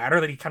doesn't even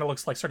matter that he kind of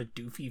looks, like, sort of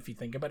doofy if you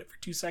think about it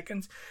for 2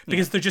 seconds,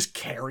 because they're just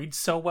carried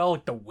so well,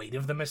 like, the weight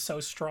of them is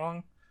so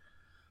strong.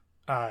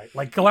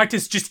 Like,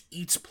 Galactus just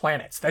eats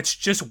planets. That's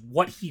just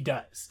what he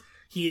does.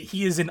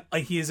 He is an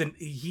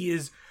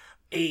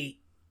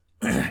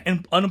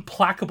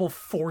unimplacable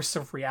force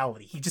of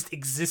reality. He just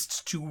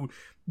exists to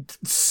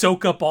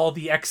soak up all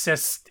the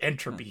excess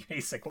entropy,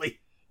 basically.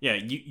 Yeah,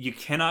 you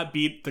cannot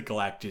beat the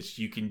Galactus.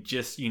 You can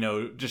just,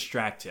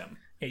 distract him.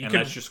 Yeah,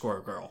 that's your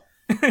Squirrel Girl.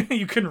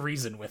 You can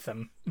reason with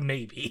him,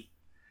 maybe.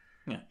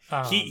 Yeah.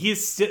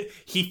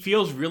 He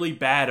feels really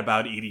bad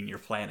about eating your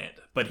planet,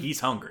 but he's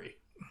hungry.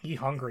 He's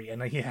hungry,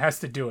 and he has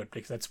to do it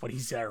because that's what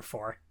he's there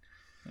for.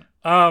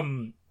 Yeah.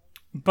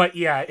 But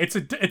yeah,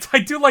 I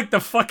do like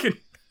the fucking...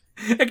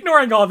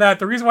 Ignoring all that,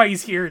 the reason why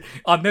he's here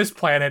on this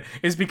planet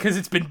is because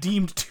it's been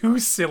deemed too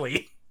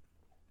silly.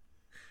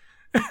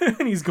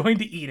 And he's going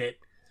to eat it.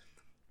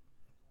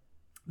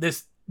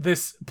 This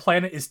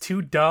planet is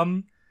too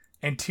dumb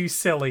and too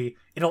silly.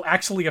 It'll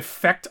actually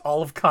affect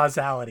all of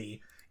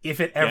causality if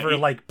it ever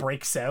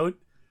breaks out.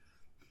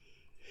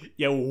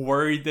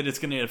 worried that it's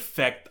going to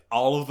affect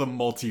all of the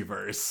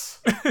multiverse.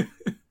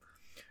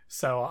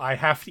 So I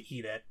have to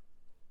eat it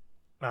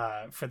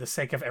for the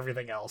sake of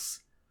everything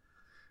else.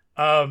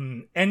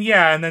 And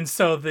then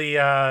so they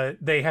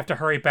have to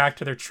hurry back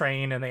to their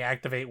train, and they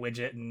activate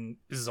Widget and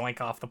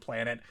zoink off the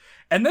planet.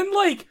 And then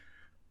like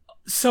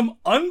some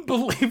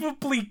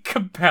unbelievably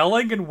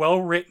compelling and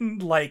well-written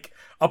like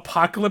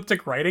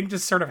apocalyptic writing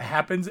just sort of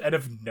happens out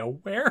of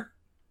nowhere.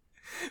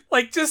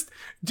 Like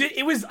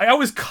I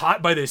was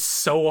caught by this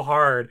so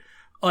hard.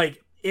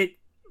 It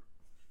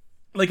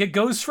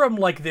goes from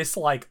like this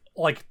like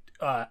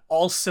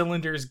all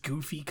cylinders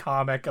goofy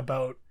comic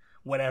about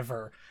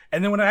whatever,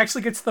 and then when it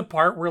actually gets to the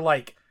part where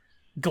like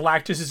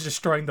Galactus is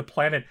destroying the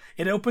planet,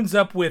 it opens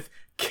up with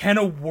 "Can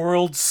a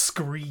world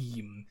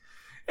scream?"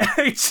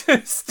 It's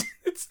just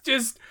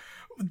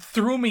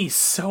threw me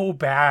so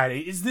bad.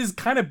 It's this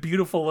kind of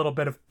beautiful little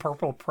bit of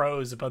purple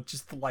prose about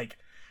just like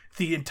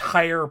the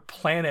entire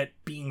planet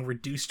being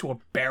reduced to a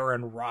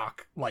barren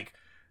rock, like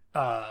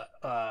all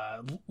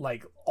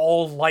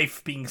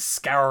life being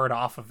scoured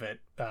off of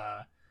it,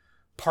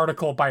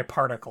 particle by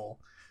particle.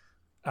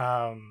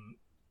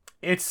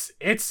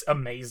 It's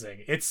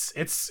amazing.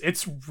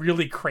 It's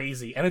really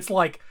crazy, and it's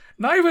like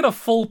not even a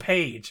full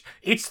page.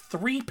 It's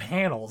 3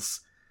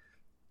 panels.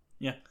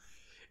 Yeah,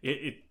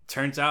 it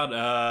turns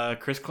out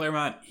Chris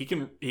Claremont he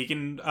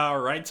can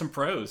write some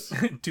prose.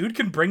 Dude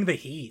can bring the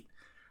heat.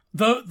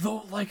 The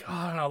like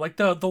I don't know, like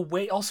the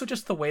way, also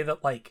just the way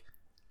that like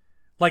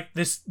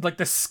this like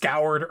the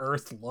scoured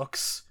Earth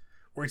looks,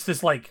 where it's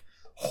this like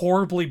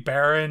horribly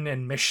barren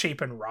and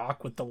misshapen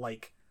rock with the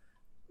like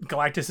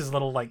Galactus's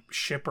little like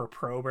ship or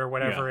probe or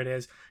whatever it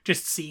is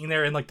just sitting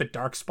there in like the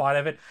dark spot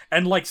of it,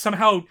 and like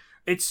somehow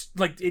it's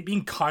like it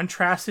being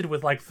contrasted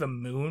with like the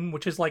moon,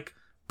 which is like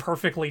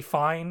perfectly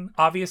fine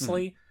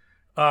obviously.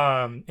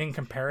 In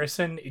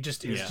comparison, it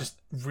just is just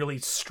really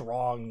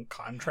strong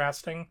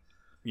contrasting.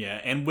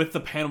 Yeah, and with the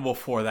panel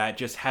before that,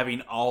 just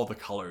having all the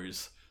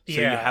colors. So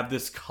you have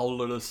this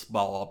colorless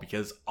ball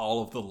because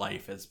all of the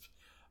life has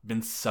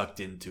been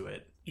sucked into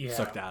it. Yeah.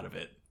 Sucked out of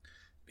it.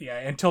 Yeah,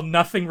 until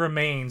nothing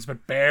remains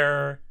but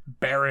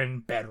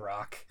barren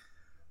bedrock.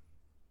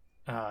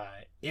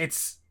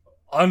 It's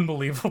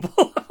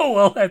unbelievable how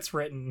well that's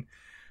written.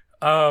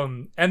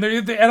 And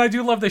I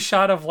do love the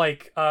shot of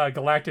like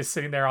Galactus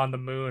sitting there on the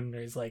moon.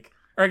 He's like,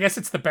 or I guess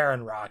it's the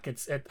barren rock.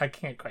 I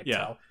can't quite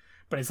tell.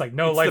 But it's like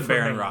it's life the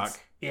barren remains. Rock.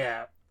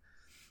 Yeah.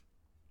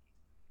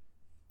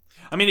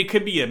 I mean, it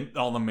could be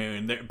on the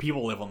moon.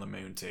 People live on the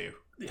moon too.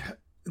 Yeah.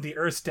 The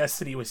Earth's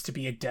destiny was to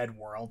be a dead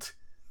world.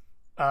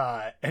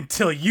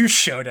 Until you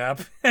showed up,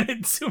 and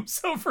it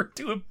zooms over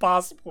to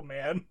Impossible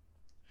Man,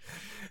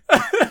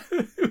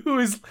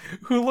 who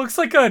looks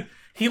like a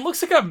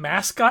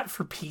mascot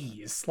for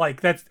peas.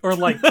 Like that's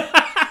what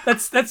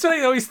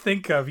I always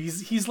think of.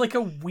 He's like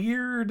a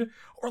weird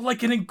or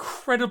like an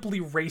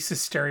incredibly racist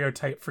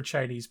stereotype for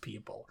Chinese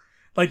people.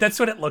 Like that's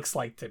what it looks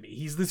like to me.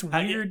 He's this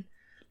weird.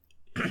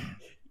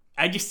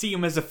 I just see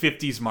him as a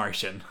 50s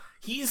Martian.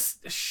 He's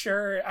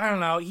sure, I don't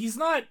know. He's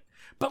not,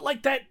 but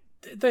like that.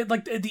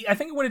 I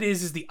think what it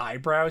is the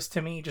eyebrows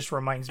to me just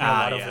reminds me a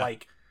lot of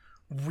like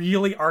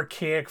really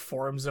archaic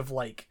forms of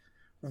like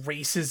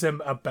racism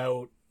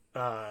about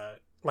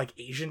like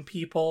Asian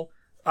people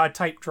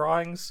type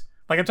drawings.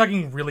 Like I'm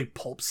talking really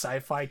pulp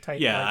sci-fi type.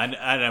 Yeah,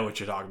 I know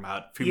what you're talking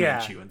about. Fu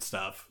Manchu and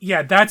stuff.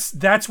 Yeah, that's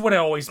why it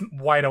always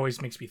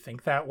makes me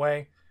think that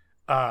way.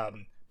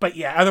 But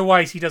yeah,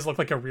 otherwise he does look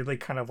like a really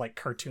kind of like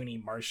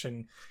cartoony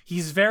Martian.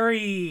 He's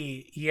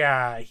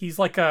he's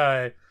like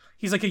a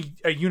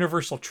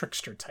universal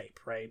trickster type,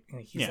 right?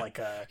 He's like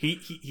a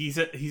he's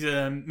a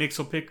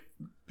Mixel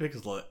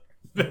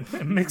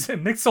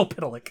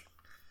Mixelpidalic.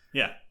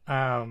 Yeah.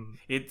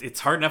 It's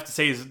hard enough to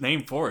say his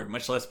name forward,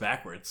 much less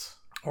backwards.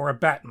 Or a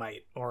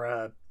Batmite, or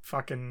a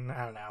fucking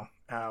I don't know.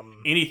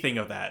 Anything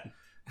of that.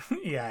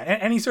 Yeah,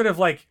 any sort of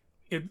like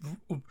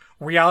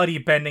reality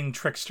bending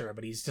trickster,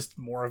 but he's just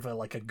more of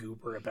a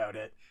goober about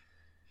it.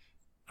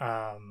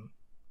 But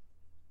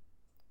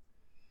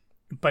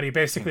he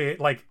basically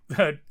like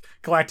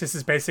Galactus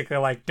is basically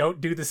like,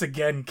 don't do this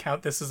again,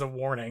 count this as a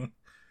warning.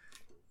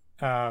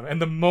 And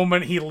the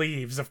moment he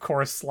leaves, of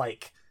course,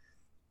 like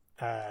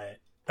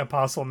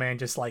Impossible Man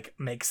just like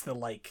makes the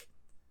like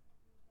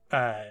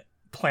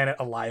planet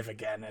alive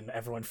again and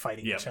everyone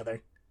fighting each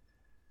other.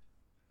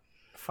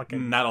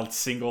 Fucking not a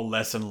single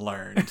lesson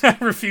learned. I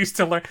refuse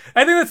to learn.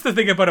 I think that's the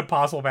thing about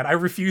Impossible Man. I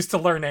refuse to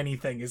learn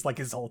anything is like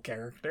his whole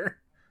character.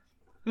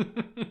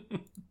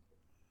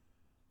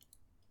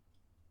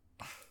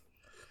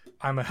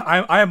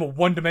 I am a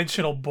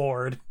one-dimensional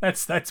board.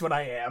 That's what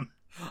I am.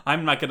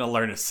 I'm not going to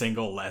learn a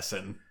single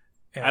lesson.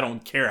 Yeah. I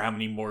don't care how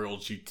many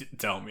morals you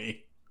tell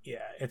me.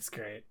 Yeah, it's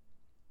great.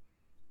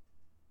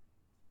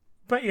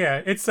 But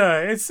yeah, that's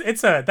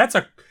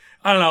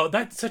I don't know,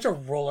 that's such a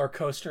roller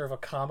coaster of a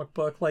comic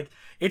book. Like,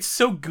 it's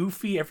so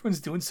goofy. Everyone's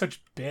doing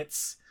such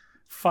bits.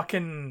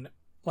 Fucking,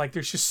 like,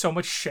 there's just so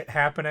much shit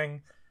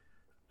happening.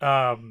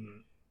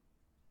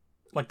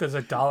 Like, there's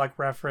a Dalek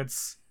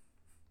reference.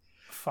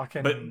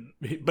 Fucking.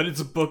 But it's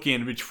a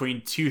bookend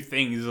between two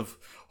things of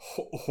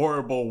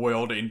horrible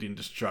world-ending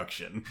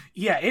destruction.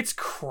 Yeah, it's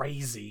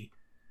crazy.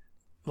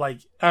 Like,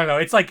 I don't know.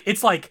 It's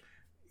like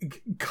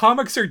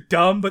comics are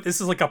dumb, but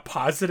this is like a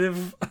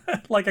positive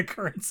like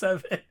occurrence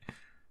of it.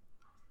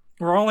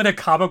 We're all in a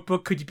comic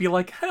book. Could you be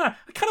like, I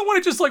kind of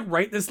want to just like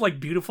write this like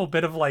beautiful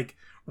bit of like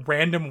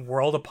random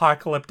world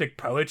apocalyptic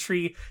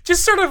poetry,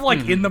 just sort of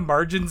like in the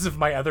margins of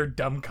my other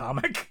dumb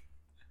comic.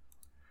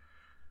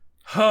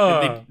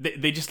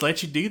 They just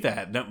let you do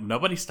that. No,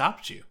 nobody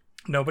stopped you.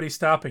 Nobody's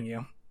stopping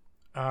you.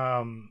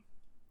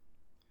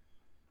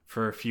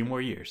 For a few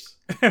more years.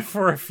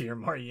 For a few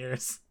more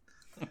years.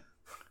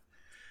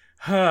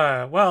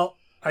 Well,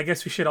 I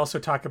guess we should also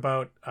talk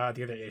about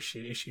the other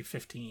issue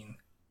 15.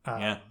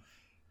 Yeah.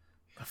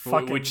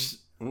 Which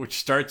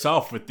starts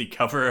off with the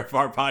cover of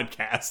our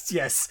podcast.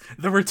 Yes,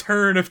 the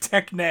return of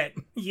TechNet.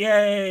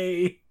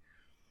 Yay!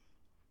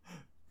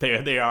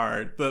 There they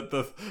are.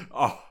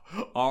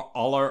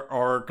 All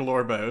our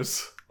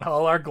Glorbos.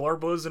 All our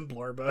Glorbos and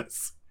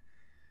Blorbos.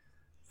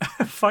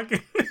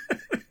 Fucking.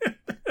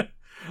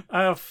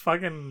 Oh,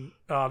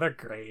 they're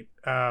great.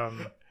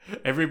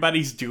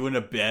 Everybody's doing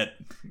a bit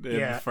in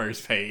the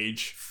first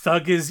page.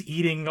 Thug is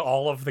eating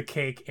all of the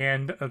cake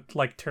and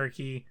like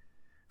turkey.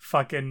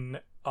 Fucking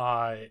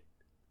I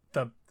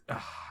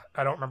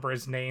don't remember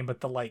his name, but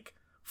the like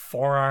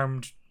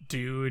four-armed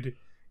dude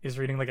is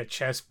reading like a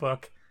chess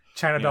book.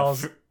 China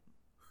Doll's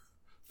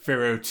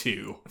Pharaoh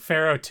 2,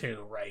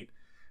 right?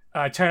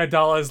 China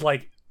Doll is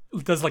like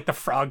does like the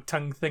frog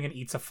tongue thing and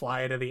eats a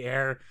fly out of the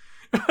air.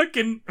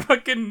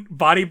 Fucking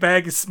body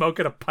bag is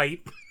smoking a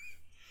pipe.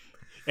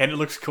 And it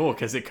looks cool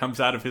because it comes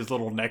out of his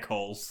little neck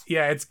holes.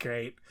 Yeah, it's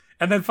great.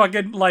 And then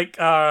fucking like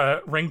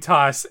Ring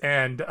Toss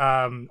and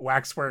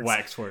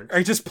Waxworks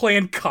are just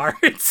playing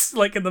cards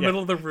like in the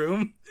middle of the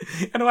room.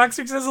 And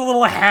Waxworks has a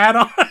little hat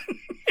on.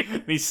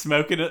 And he's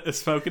smoking a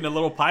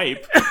little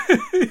pipe.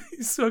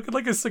 He's smoking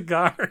like a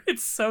cigar.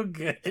 It's so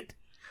good.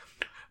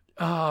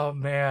 Oh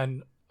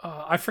man.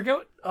 I forget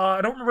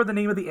I don't remember what the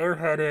name of the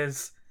airhead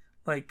is.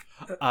 Like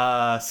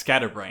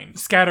Scatterbrain.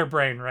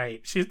 Scatterbrain,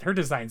 right. Her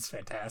design's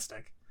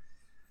fantastic.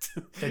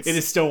 It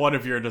is still one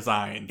of your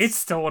designs. It's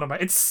still one of my.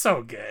 It's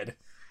so good.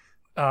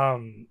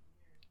 But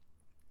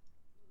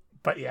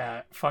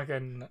yeah,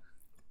 fucking.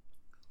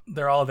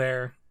 They're all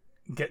there,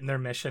 getting their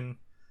mission.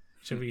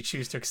 Should we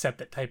choose to accept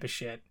that type of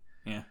shit?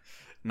 Yeah.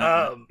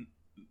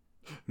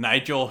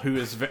 Nigel, who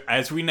is,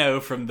 as we know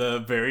from the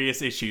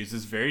various issues,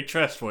 is very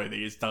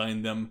trustworthy. Is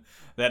telling them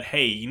that,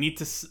 hey, you need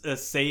to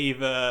save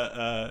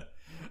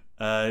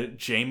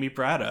Jamie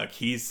Braddock.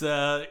 He's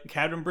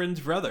Captain Britain's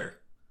brother.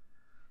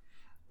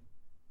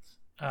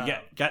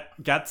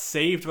 Got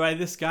saved by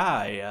this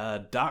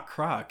guy, Doc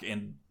Croc,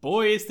 and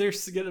boy, is there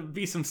gonna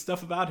be some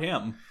stuff about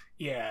him.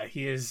 Yeah,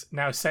 he is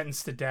now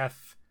sentenced to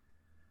death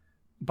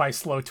by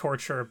slow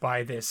torture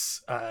by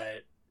this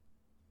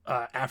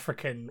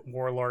African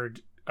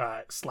warlord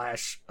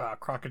slash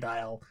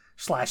crocodile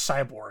slash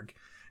cyborg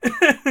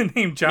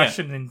named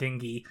Joshin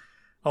Ndingi,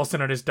 also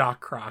known as Doc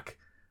Croc.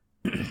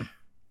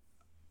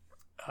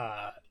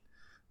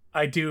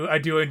 I do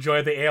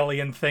enjoy the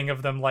alien thing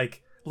of them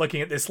like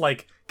looking at this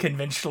like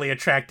conventionally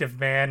attractive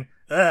man.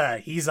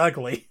 He's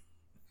ugly.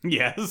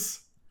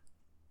 Yes.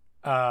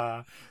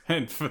 And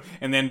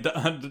then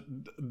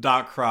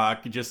Doc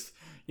Croc just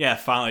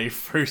finally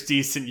first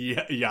decent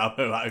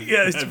Yabo.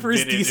 It's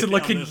first decent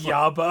looking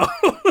Yabo.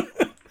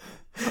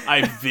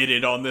 I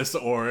vided on this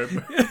orb.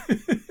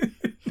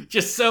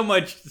 Just so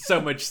much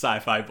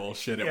sci-fi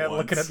bullshit at once.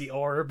 Looking at the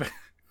orb.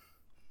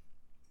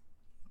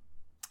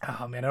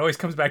 Oh man, it always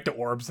comes back to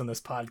orbs on this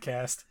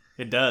podcast.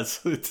 It does.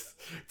 It's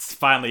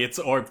finally it's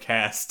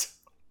Orbcast.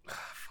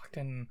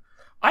 Fucking,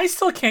 I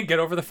still can't get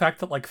over the fact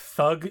that like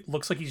Thug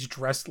looks like he's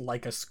dressed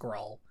like a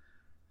Skrull,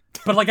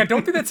 but like I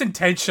don't think that's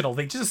intentional.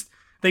 They just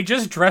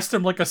dressed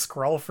him like a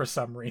Skrull for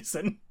some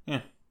reason.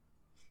 Yeah.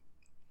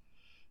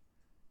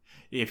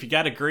 If you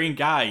got a green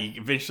guy,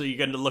 eventually you're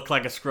going to look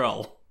like a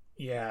Skrull.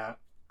 Yeah.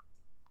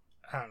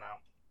 I don't know,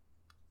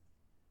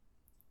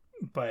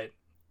 but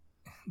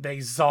they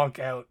zonk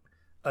out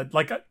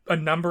like a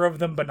number of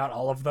them, but not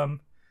all of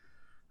them.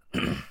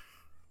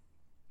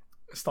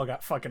 Still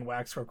got fucking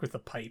Waxwork with the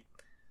pipe.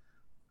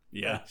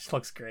 Yeah. Which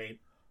looks great.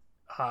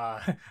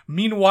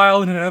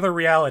 Meanwhile, in another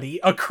reality,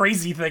 a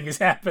crazy thing is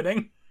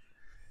happening.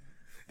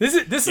 This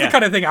is the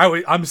kind of thing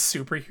I'm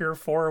super here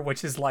for,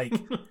 which is like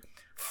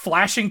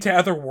flashing to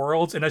other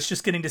worlds and us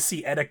just getting to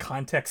see out of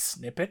context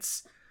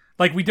snippets.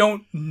 Like, we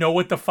don't know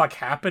what the fuck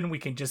happened. We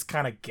can just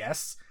kind of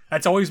guess.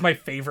 That's always my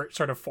favorite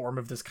sort of form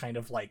of this kind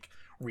of like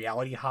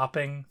reality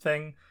hopping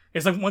thing.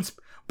 Is like once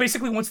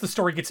the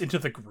story gets into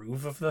the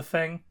groove of the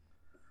thing.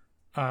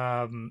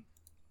 And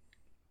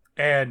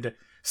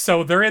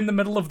so they're in the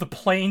middle of the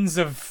plains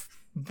of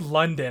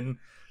London.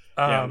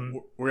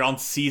 We're on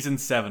season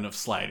 7 of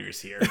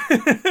Sliders here.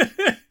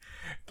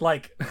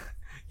 Like,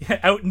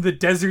 out in the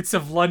deserts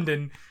of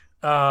London,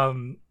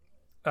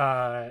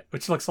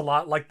 which looks a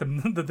lot like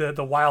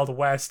the Wild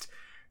West.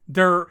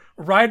 They're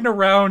riding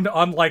around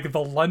on like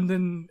the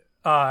London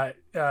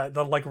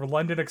the like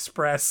London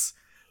Express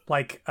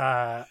like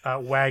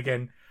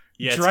wagon,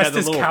 yeah, dressed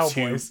as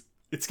cowboys.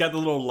 It's got the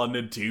little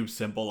London Tube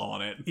symbol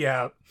on it.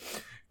 Yeah,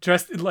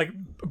 dressed like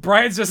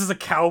Brian's dressed as a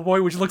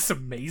cowboy, which looks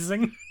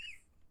amazing.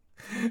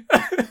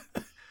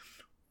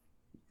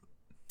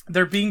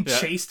 They're being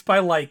chased by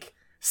like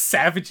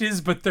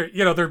savages, but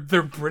they're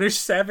British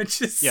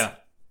savages. Yeah.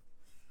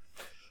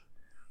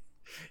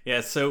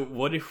 Yeah, so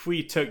what if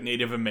we took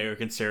Native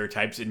American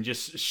stereotypes and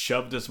just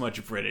shoved as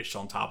much British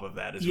on top of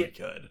that as we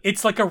could?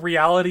 It's like a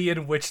reality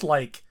in which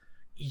like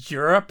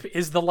Europe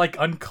is the like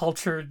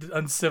uncultured,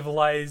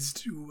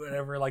 uncivilized,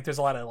 whatever. Like there's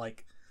a lot of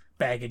like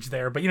baggage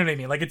there, but you know what I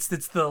mean? Like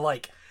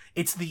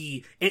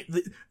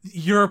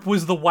Europe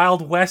was the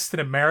Wild West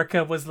and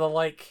America was the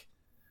like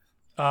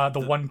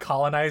the one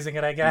colonizing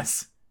it, I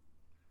guess.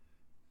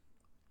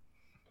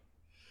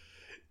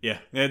 Yeah,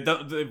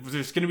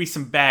 there's going to be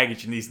some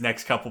baggage in these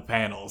next couple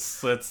panels.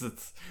 So it's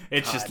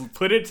just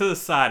put it to the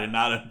side and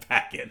not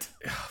unpack it.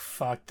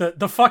 Fuck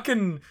the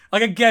fucking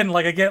like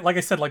I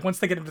said, like once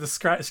they get into the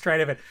stride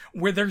of it,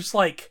 where there's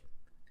like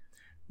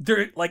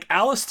they're like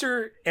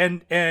Alistair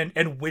and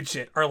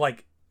Widget are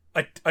like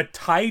a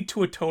tied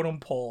to a totem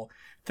pole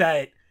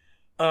that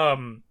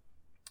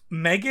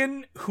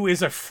Megan, who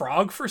is a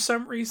frog for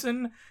some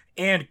reason,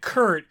 and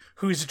Kurt,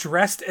 who's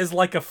dressed as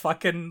like a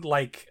fucking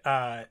like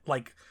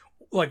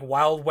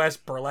Wild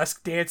West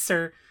burlesque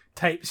dancer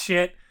type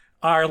shit,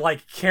 are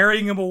like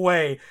carrying him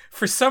away.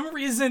 For some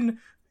reason,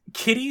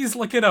 Kitty's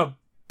like in a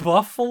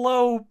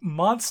buffalo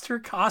monster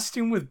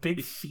costume with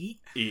big feet.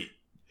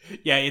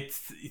 Yeah,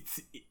 it's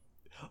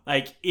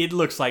like it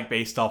looks like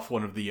based off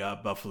one of the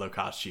buffalo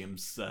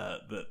costumes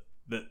that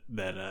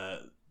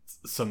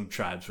some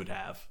tribes would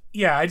have.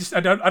 Yeah, I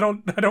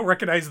don't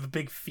recognize the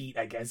big feet.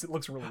 I guess it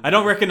looks really weird. I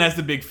don't recognize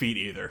the big feet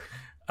either.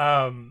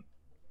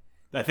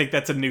 I think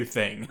that's a new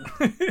thing.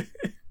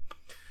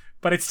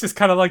 But it's just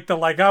kind of like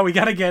we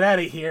gotta get out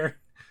of here.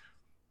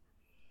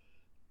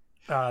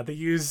 They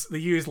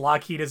use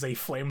Lockheed as a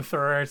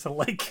flamethrower to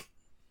like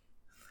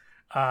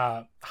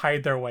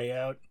hide their way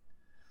out.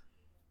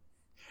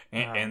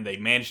 And they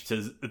managed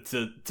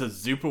to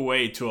zoop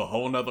away to a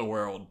whole nother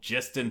world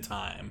just in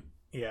time.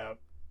 Yeah.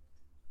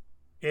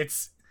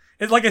 It's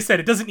like I said,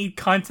 it doesn't need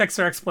context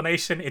or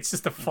explanation. It's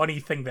just a funny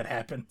thing that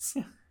happens.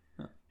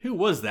 Who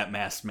was that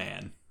masked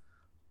man?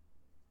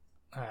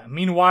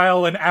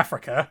 Meanwhile, in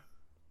Africa,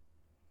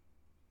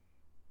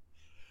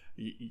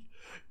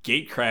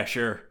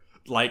 Gatecrasher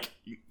like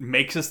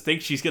makes us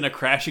think she's gonna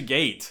crash a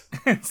gate.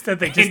 Instead,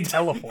 they just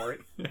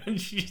teleport. And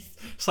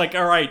it's like,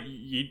 all right,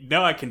 you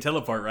know I can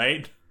teleport,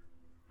 right?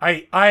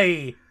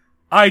 I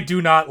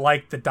do not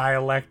like the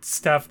dialect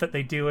stuff that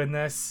they do in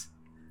this.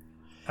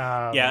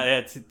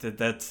 Yeah,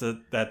 that's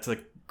a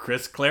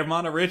Chris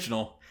Claremont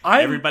original.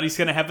 Everybody's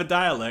gonna have a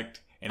dialect.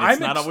 And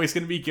it's not always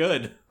going to be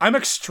good. I'm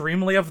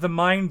extremely of the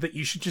mind that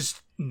you should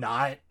just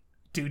not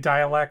do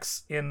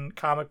dialects in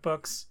comic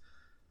books.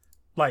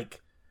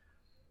 Like,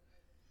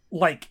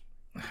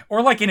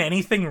 or like in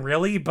anything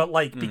really, but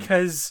like,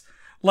 because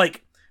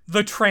like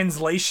the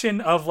translation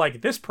of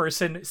like this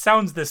person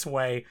sounds this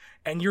way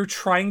and you're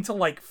trying to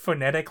like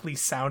phonetically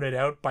sound it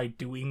out by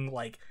doing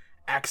like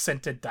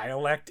accented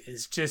dialect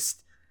is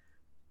just,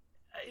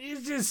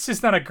 it's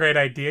just not a great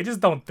idea. Just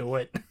don't do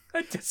it.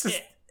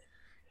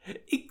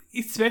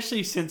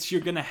 Especially since you're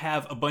gonna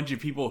have a bunch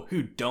of people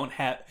who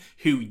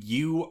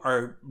you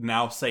are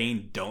now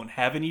saying don't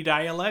have any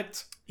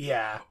dialect.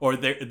 Yeah. Or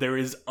there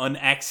is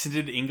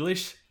unaccented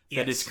English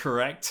that is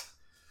correct.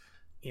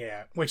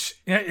 Yeah, which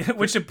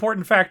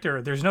important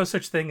factor, there's no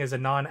such thing as a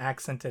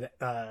non-accented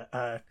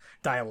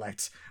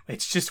dialect.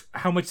 It's just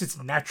how much it's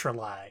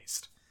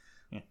naturalized.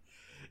 Yeah.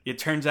 It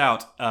turns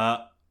out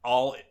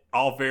all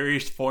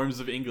various forms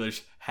of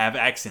English have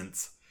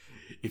accents.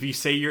 If you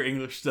say your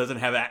English doesn't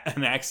have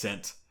an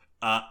accent,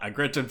 I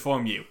regret to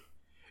inform you,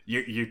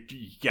 you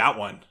got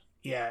one.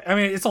 Yeah, I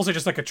mean, it's also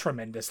just like a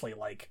tremendously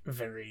like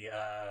very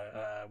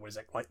what is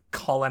it, like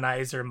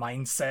colonizer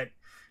mindset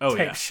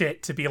type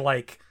shit to be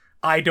like,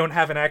 I don't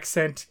have an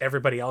accent,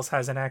 everybody else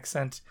has an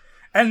accent.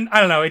 And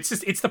I don't know,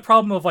 it's the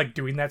problem of like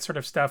doing that sort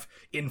of stuff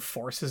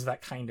enforces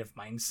that kind of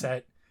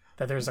mindset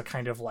that there's a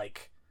kind of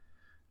like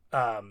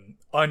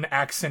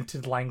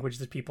unaccented language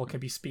that people can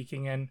be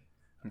speaking in.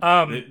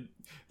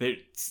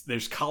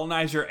 There's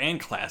colonizer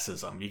and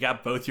classism. You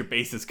got both your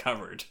bases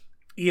covered.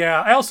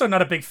 Yeah, I also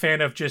not a big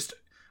fan of just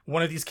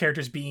one of these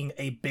characters being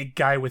a big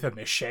guy with a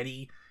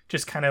machete.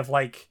 Just kind of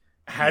like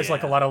has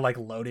like a lot of like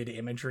loaded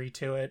imagery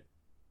to it.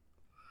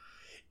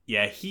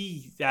 Yeah,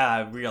 I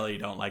really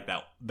don't like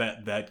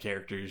that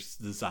character's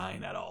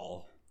design at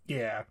all.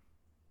 Yeah,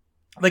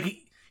 like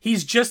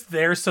he's just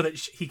there so that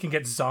he can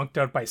get zonked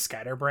out by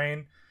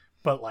Scatterbrain,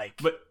 but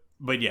like,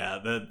 but yeah,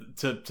 to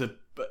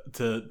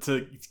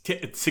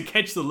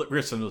catch the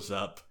listeners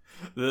up,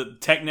 the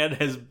TechNet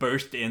has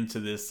burst into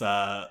this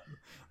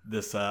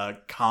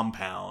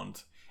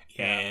compound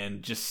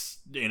and just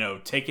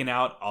taking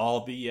out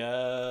all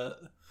the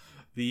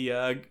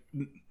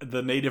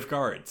native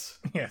guards.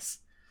 Yes.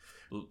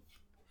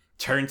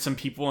 turn some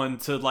people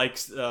into like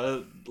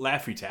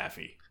Laffy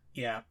Taffy.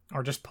 Yeah,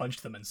 or just punch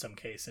them in some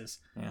cases.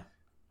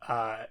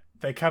 Yeah.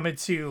 They come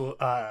into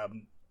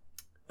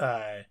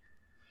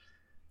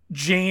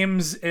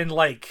James in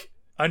like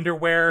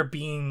underwear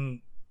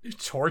being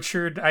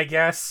tortured, I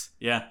guess.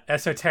 Yeah.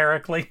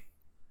 Esoterically.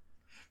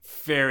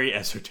 Very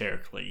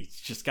esoterically. He's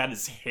just got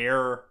his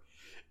hair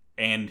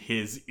and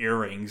his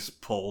earrings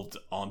pulled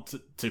onto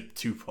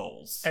two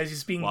poles. As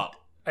he's being,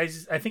 I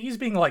think he's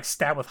being like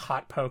stabbed with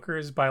hot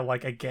pokers by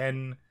like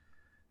again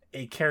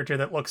a character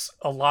that looks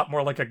a lot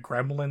more like a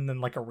gremlin than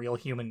like a real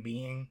human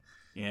being.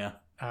 Yeah.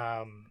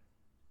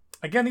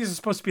 Again, these are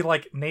supposed to be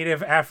like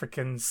native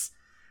Africans.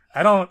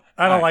 I don't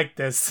like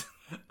this.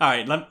 All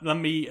right, let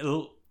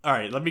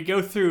me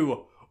go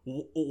through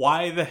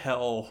why the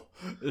hell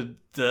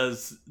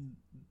does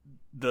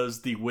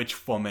the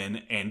witch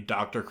woman and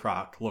Dr.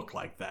 Croc look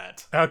like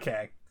that?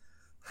 Okay.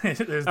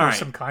 There's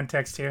some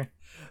context here.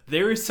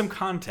 There is some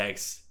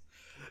context.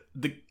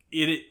 The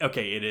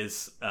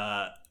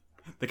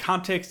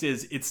context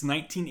is it's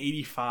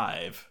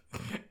 1985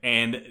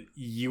 and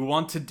you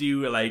want to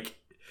do like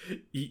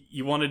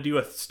you want to do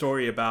a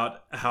story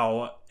about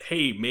how,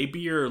 hey, maybe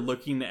you're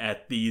looking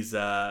at these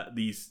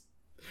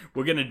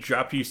we're going to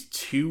drop you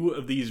two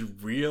of these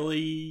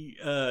really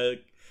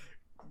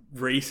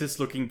racist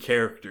looking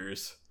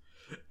characters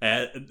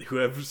who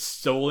have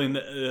stolen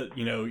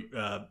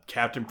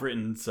Captain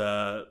Britain's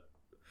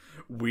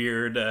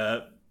weird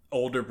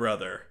older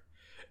brother.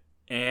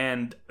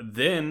 And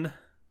then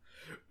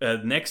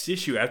next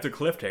issue after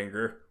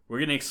Cliffhanger, we're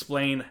going to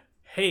explain,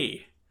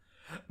 hey,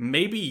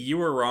 maybe you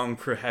were wrong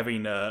for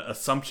having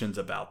assumptions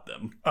about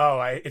them. Oh,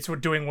 we're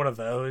doing one of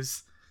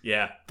those.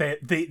 Yeah.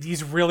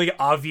 These really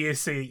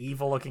obviously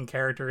evil-looking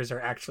characters are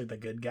actually the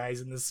good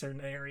guys in this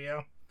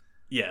scenario.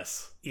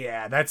 Yes.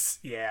 Yeah,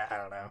 I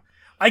don't know.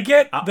 I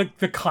get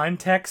the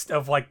context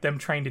of like them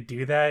trying to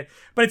do that,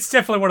 but it's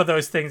definitely one of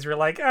those things where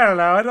like, I don't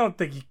know, I don't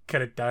think you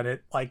could have done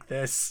it like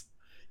this.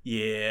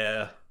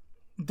 Yeah.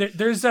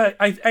 There's a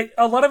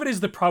lot of it is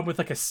the problem with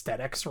like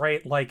aesthetics,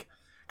 right? Like,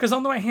 because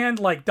on the one hand,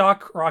 like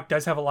Doc Rock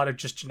does have a lot of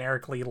just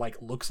generically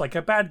like looks like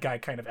a bad guy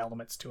kind of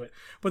elements to it,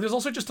 but there's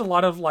also just a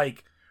lot of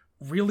like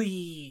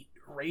really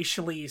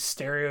racially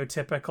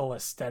stereotypical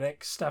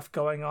aesthetic stuff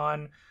going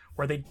on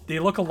where they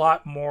look a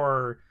lot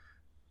more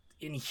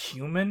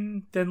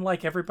inhuman than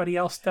like everybody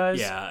else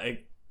does.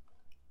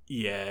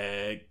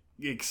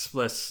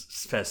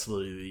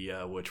 Especially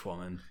the witch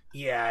woman.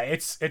 Yeah,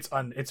 it's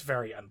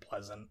very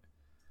unpleasant.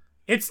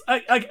 It's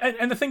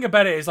and the thing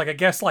about it is like I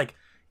guess like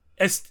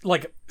as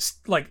like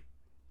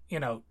you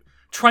know,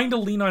 trying to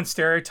lean on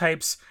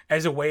stereotypes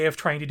as a way of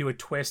trying to do a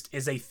twist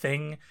is a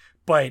thing,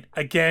 but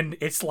again,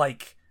 it's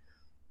like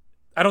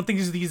I don't think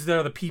these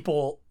are the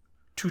people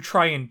to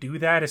try and do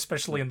that,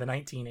 especially in the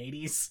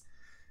 1980s.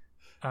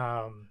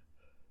 I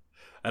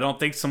don't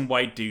think some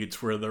white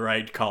dudes were the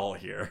right call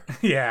here.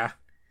 Yeah.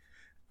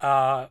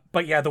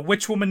 But yeah, the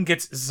witch woman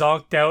gets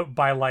zonked out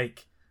by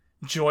like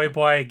Joy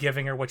Boy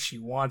giving her what she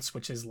wants,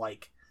 which is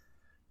like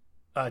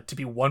to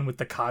be one with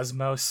the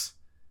cosmos.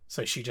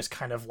 So she just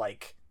kind of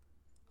like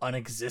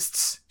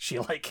unexists. She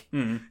like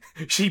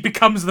she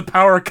becomes the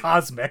power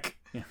cosmic.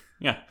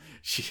 Yeah.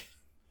 She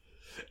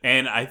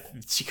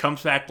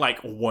comes back like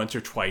once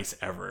or twice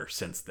ever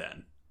since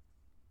then.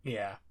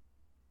 Yeah.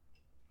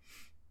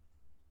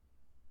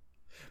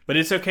 But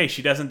it's okay,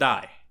 she doesn't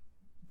die.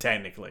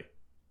 Technically.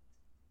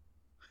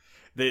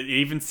 It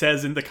even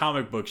says in the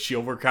comic book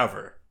she'll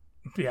recover.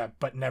 Yeah,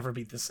 but never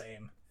be the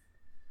same.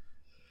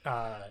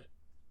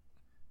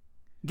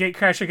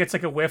 Gatecrasher gets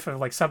like a whiff of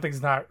like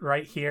something's not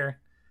right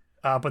here,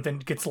 but then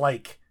gets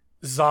like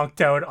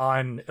zonked out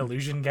on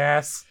illusion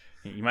gas.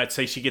 You might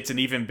say she gets an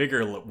even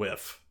bigger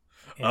whiff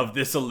of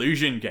this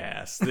illusion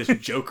gas, this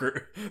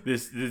Joker,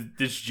 this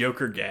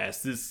Joker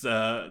gas,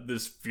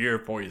 this fear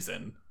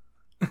poison.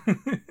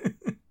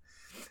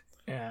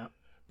 Yeah.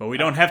 But we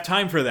don't have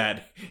time for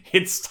that.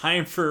 It's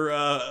time for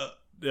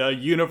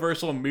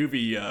Universal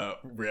movie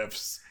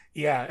riffs.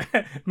 Yeah.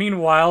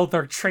 Meanwhile,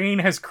 their train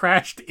has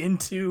crashed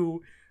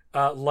into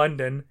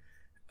London.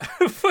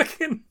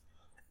 Fucking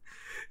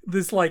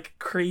this like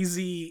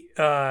crazy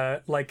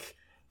like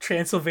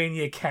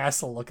Transylvania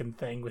castle looking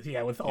thing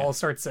with all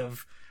sorts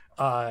of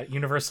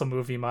Universal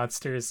movie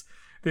monsters.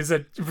 There's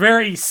a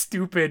very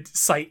stupid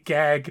sight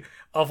gag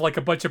of like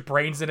a bunch of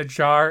brains in a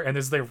jar, and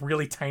there's the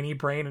really tiny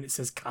brain, and it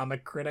says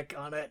 "Comic Critic"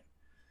 on it.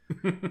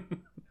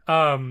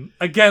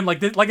 Again,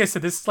 like I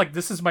said,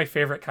 this is my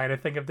favorite kind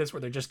of thing of this,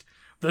 where they're just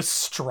the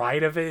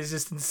stride of it is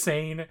just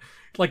insane.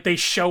 Like they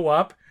show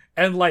up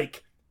and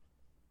like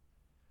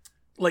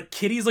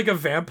Kitty's like a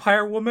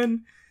vampire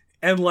woman,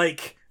 and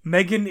like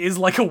Megan is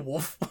like a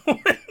wolf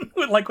woman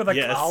with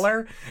a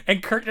collar,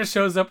 and Kurt just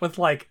shows up with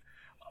like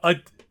a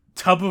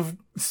tub of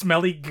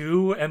smelly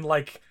goo and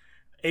like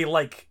a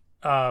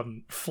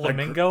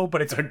flamingo,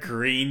 but it's a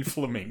green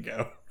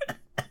flamingo.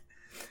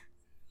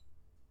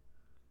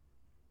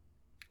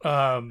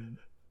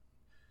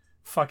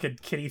 Fucking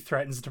Kitty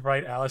threatens to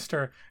bite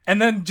Alistair, and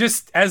then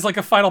just as like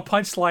a final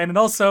punchline, and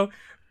also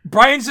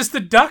Brian's just a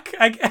duck,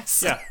 I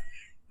guess. Yeah.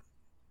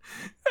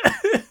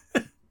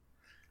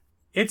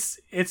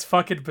 It's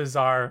fucking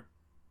bizarre.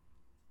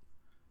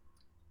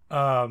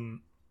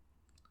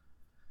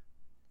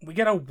 We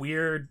get a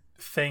weird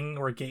thing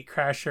where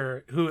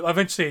Gatecrasher, who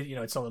eventually,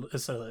 it's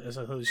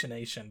a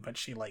hallucination, but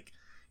she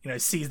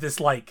sees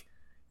this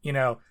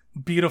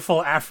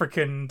beautiful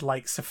African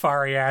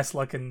safari ass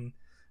looking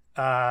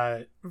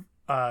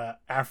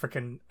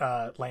African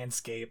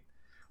landscape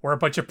where a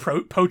bunch of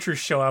poachers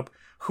show up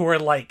who are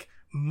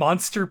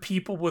monster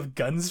people with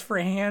guns for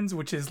hands,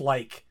 which is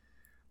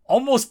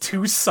almost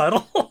too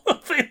subtle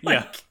of a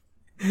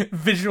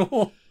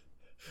visual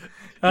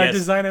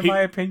design, in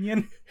my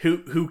opinion.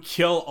 Who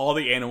kill all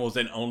the animals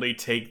and only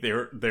take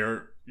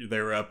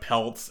their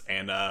pelts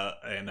and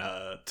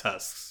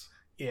tusks.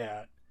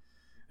 Yeah,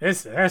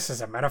 this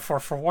is a metaphor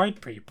for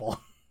white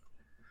people.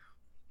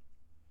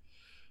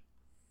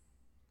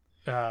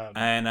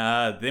 And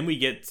then we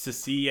get to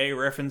see a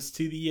reference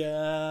to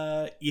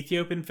the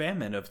Ethiopian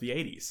famine of the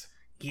 80s.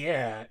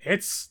 Yeah,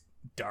 it's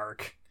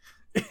dark.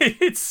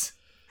 It's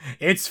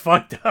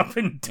fucked up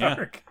and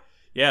dark.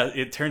 Yeah,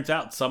 it turns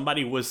out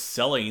somebody was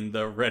selling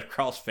the Red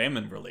Cross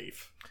famine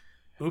relief.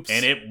 Oops.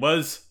 And it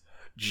was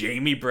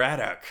Jamie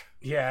Braddock.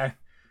 Yeah.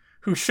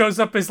 Who shows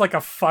up as a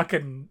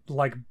fucking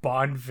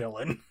Bond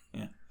villain.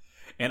 Yeah.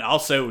 And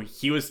also,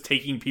 he was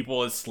taking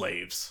people as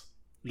slaves.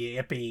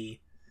 Yippee.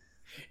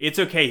 It's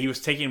okay, he was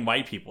taking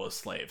white people as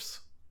slaves.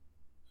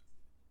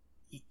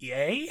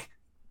 Yay?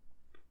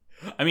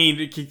 I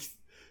mean,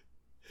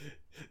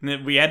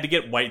 we had to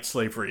get white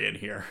slavery in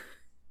here.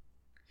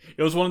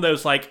 It was one of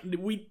those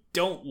we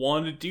don't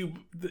want to do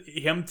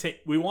him.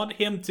 We want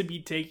him to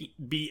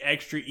be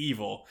extra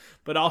evil,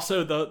 but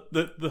also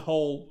the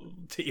whole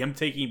him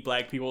taking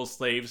black people as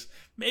slaves.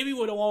 Maybe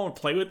we don't want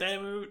to play with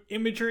that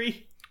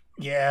imagery.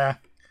 Yeah,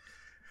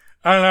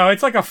 I don't know.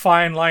 It's a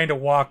fine line to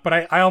walk, but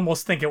I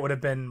almost think it would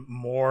have been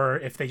more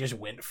if they just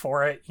went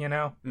for it,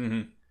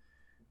 Mm-hmm.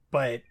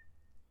 But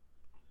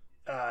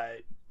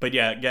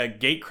yeah,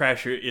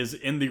 Gatecrasher is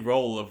in the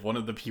role of one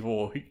of the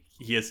people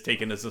he has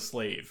taken as a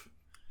slave.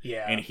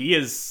 Yeah. And he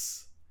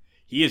is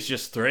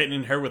just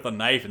threatening her with a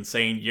knife and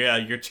saying, "Yeah,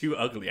 you're too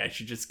ugly. I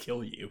should just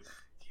kill you."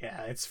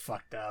 Yeah, it's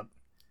fucked up.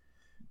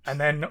 And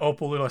then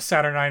Opalula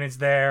Saturnine is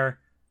there,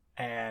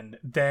 and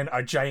then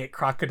a giant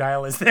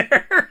crocodile is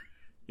there.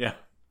 Yeah.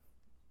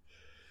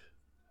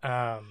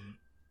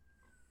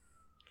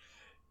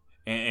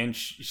 And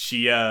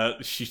she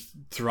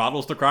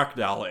throttles the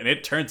crocodile, and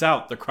it turns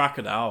out the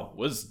crocodile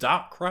was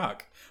Doc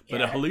Croc, but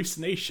a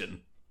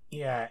hallucination.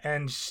 Yeah,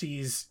 and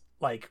she's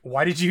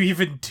why did you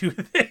even do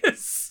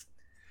this?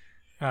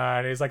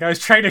 And he's I was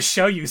trying to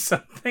show you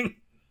something.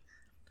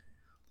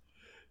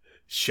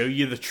 Show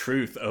you the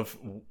truth of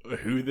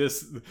who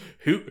the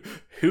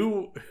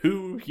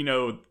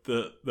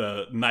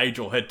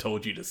Nigel had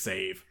told you to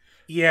save.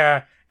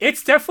 Yeah,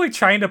 it's definitely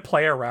trying to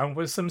play around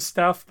with some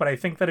stuff, but I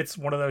think that it's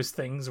one of those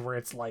things where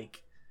it's very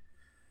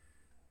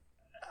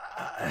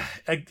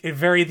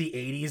the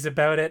 80s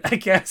about it, I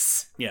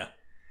guess. Yeah.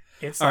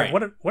 It's right.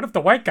 What if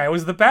the white guy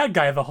was the bad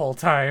guy the whole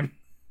time?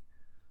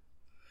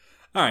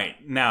 All right,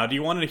 now, do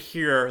you want to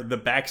hear the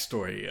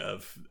backstory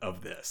of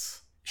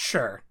this?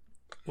 Sure.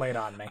 Lay it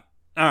on me.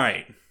 All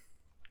right.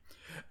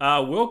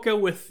 We'll go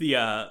with the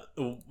all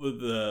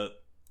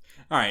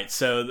right,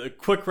 so the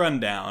quick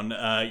rundown.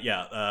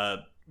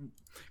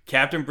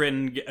 Captain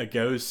Britain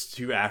goes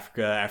to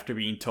Africa after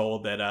being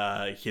told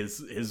that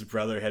his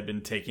brother had been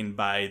taken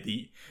by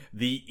the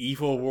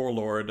evil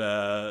warlord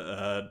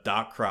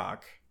Doc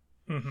Croc.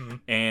 Mm-hmm.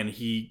 And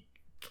he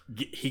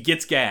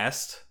gets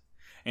gassed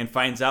and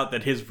finds out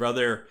that his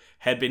brother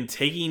had been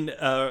taking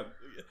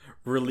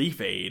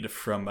relief aid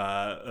from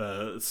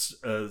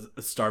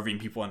starving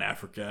people in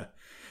Africa,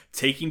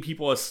 taking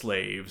people as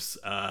slaves,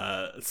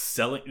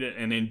 selling,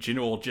 and in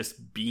general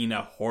just being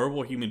a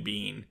horrible human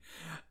being,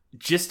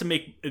 just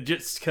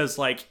because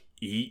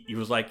he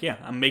was yeah,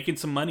 I'm making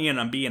some money and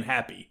I'm being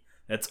happy.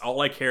 That's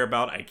all I care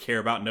about. I care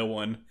about no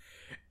one.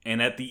 And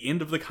at the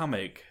end of the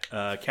comic,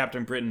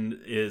 Captain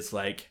Britain is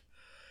I'm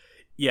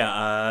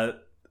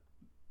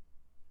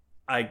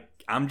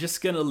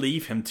just gonna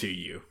leave him to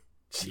you.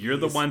 Jeez. You're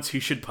the ones who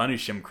should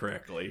punish him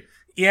correctly.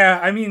 Yeah,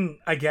 I mean,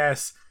 I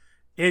guess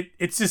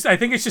it's just, I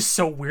think it's just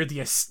so weird, the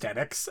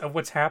aesthetics of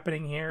what's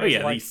happening here. Oh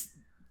yeah,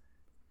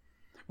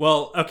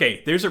 well,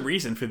 okay. There's a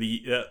reason for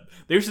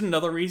there's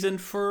another reason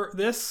for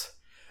this.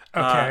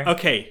 Okay.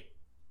 Okay.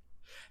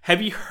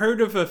 Have you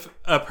heard of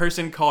a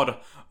person called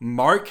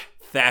Mark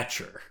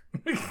Thatcher?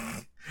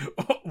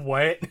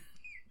 What?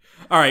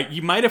 All right,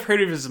 you might have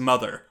heard of his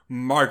mother,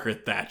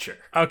 Margaret Thatcher.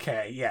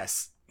 Okay,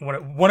 yes.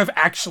 One of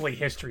actually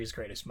history's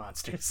greatest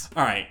monsters.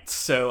 All right,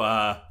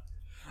 so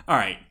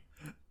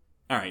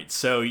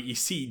so you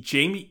see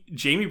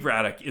Jamie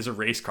Braddock is a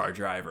race car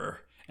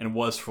driver and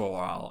was for a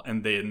while,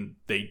 and then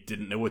they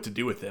didn't know what to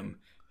do with him.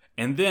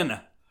 And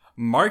then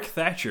Mark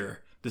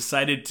Thatcher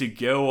decided to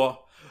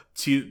go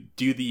to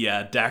do the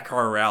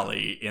Dakar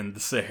Rally in the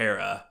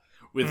Sahara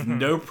with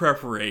no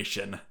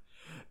preparation.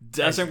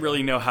 Doesn't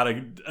really know how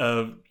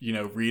to,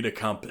 read a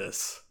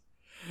compass,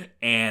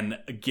 and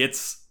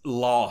gets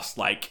lost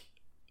like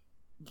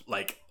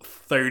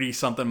 30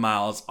 something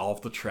miles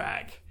off the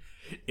track.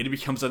 It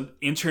becomes an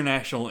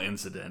international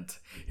incident.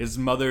 His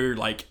mother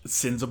like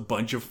sends a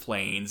bunch of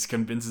planes,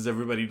 convinces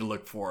everybody to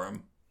look for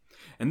him.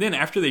 And then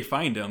after they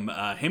find him,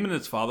 him and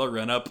his father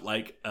run up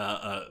like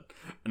an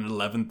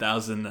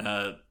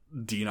 11,000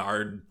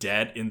 dinar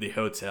debt in the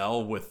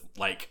hotel, with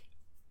like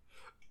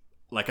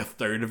a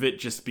third of it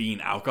just being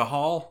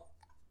alcohol.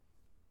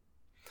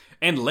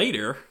 And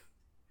later,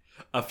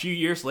 a few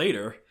years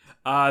later,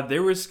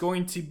 there was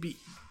going to be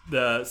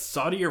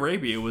Saudi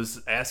Arabia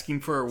was asking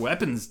for a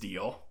weapons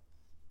deal.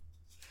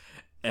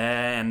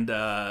 And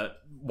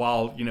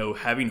while,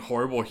 having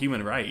horrible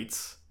human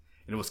rights,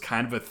 it was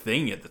kind of a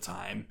thing at the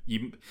time.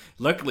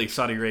 Luckily,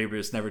 Saudi Arabia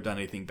has never done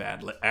anything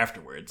bad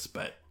afterwards.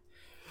 But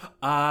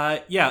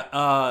Mark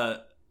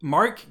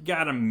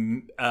got a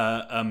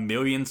 $1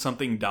 million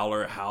something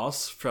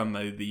house from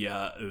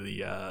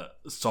the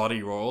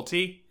Saudi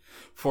royalty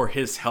for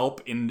his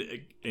help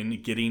in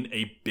getting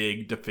a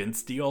big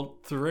defense deal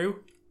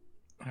through.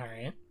 All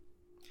right.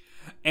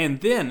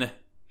 And then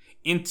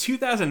in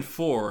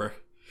 2004.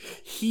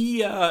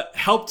 He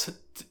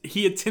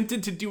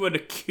attempted to do a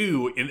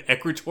coup in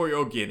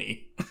Equatorial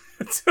Guinea.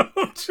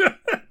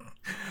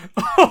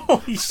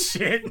 Holy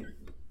shit.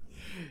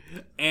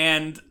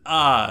 And,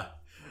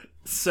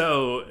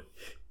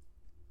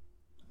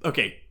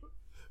 okay.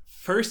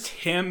 First,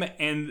 him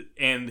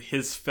and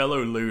his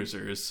fellow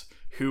losers,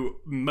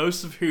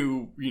 most of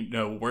who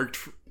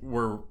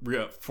were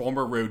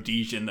former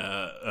Rhodesian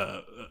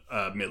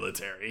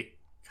military.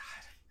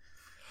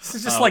 This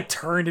is just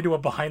turned into a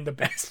Behind the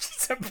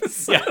Bastards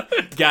episode. Yeah,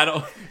 got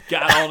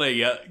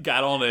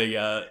on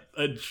a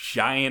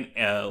giant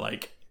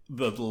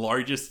the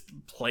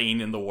largest plane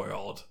in the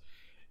world.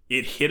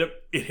 It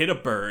hit a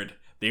bird.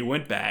 They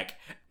went back.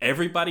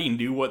 Everybody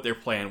knew what their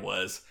plan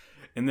was,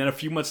 and then a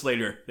few months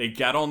later, they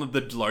got on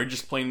the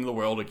largest plane in the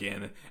world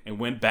again and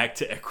went back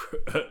to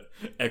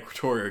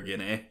Equatorial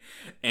Guinea,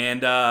 and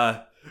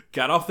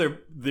got off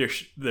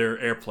their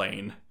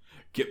airplane.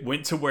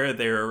 Went to where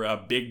their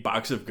big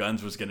box of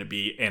guns was going to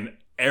be, and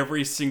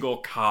every single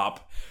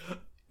cop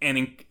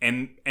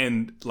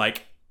and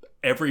like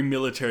every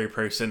military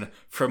person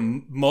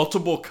from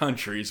multiple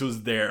countries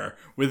was there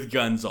with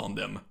guns on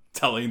them,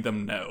 telling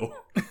them no.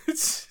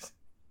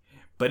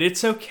 But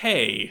it's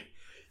okay.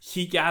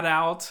 He got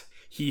out.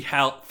 He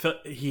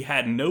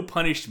had no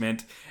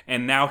punishment,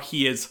 and now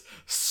he is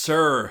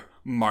Sir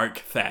Mark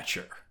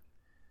Thatcher.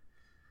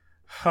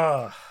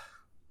 Huh.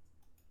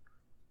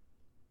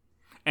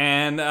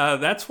 And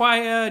that's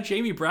why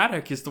Jamie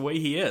Braddock is the way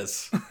he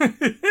is.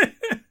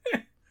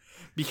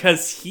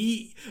 Because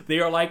they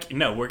are like,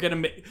 no, we're going to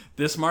make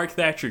this Mark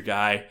Thatcher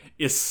guy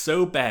is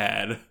so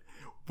bad.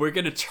 We're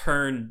going to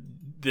turn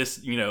this,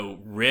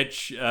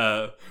 rich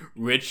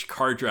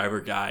car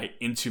driver guy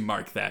into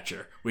Mark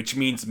Thatcher, which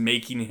means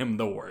making him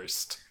the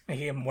worst.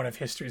 Making him one of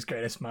history's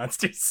greatest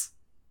monsters.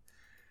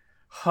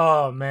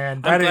 Oh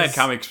man, I'm glad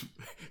comic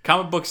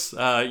books,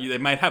 they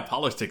might have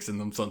politics in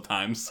them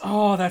sometimes.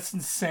 Oh, that's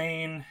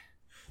insane.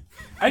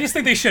 I just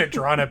think they should have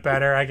drawn it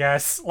better, I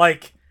guess.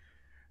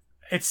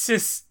 It's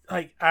just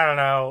I don't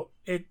know.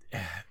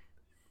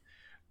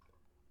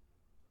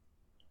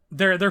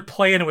 They're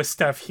playing with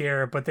stuff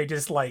here, but they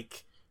just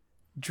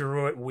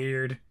drew it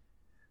weird.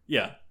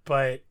 Yeah.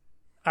 But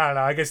I don't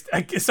know. I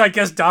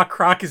guess Doc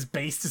Croc is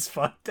based as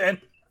fuck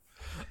then.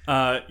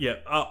 Yeah.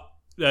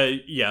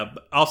 Yeah.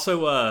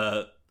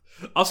 Also,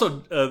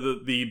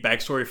 the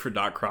backstory for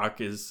Doc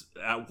Croc is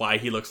why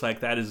he looks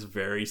like that is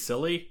very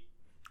silly.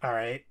 All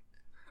right.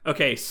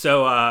 Okay,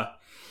 so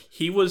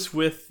he was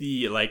with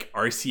the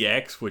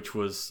RCX, which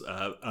was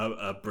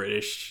a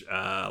British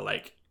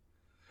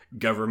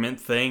government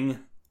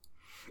thing,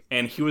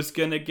 and he was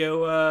gonna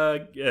go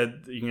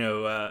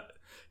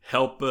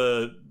help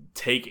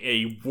take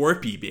a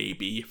warpy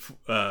baby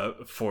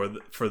for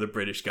the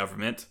British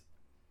government.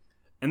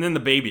 And then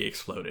the baby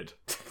exploded.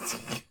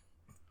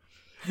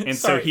 And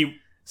Sorry,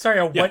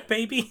 what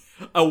baby?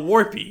 A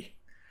warpy.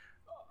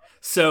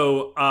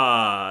 So,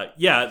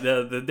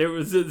 there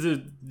was a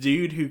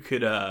dude who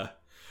could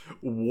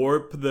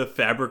warp the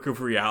fabric of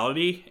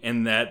reality,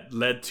 and that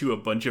led to a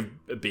bunch of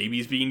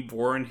babies being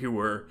born who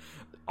were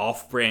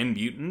off-brand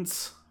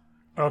mutants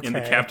in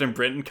the Captain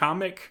Britain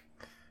comic.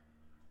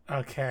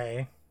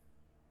 Okay.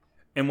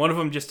 And one of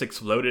them just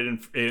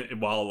exploded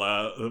while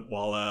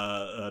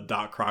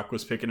Doc Croc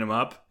was picking him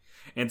up,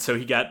 and so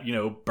he got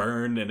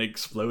burned and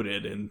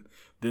exploded, and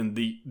then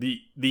the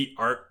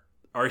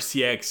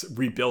RCX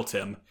rebuilt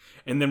him,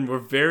 and then were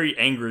very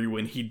angry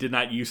when he did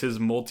not use his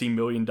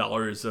multi-million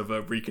dollars of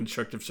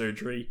reconstructive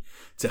surgery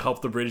to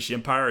help the British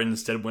Empire, and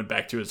instead went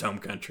back to his home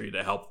country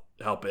to help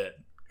it.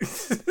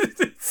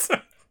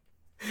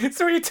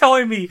 So what you're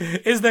telling me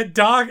is that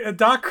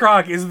Doc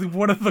Croc is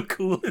one of the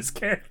coolest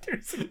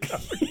characters in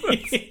comic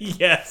books?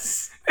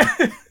 Yes.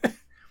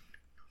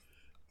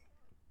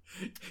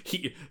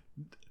 He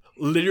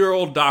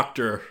literal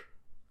doctor.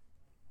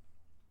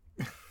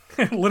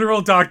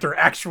 Literal doctor,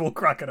 actual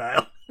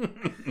crocodile.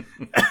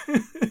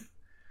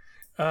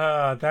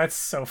 That's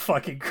so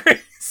fucking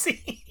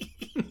crazy.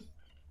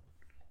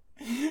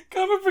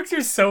 Comic books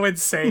are so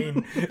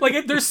insane.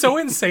 Like, they're so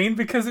insane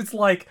because it's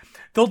like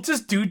they'll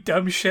just do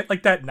dumb shit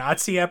like that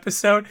Nazi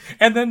episode,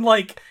 and then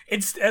like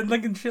and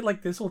shit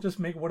like this will just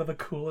make one of the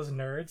coolest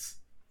nerds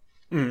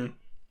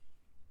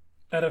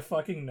out of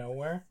fucking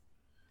nowhere.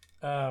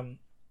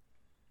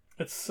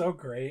 It's so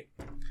great.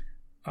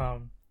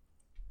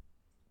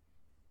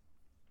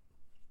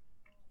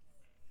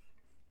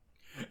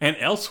 And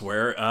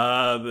elsewhere,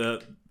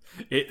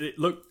 it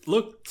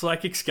looks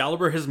like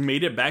Excalibur has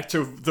made it back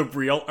to the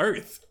real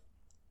Earth.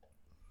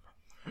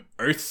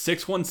 Earth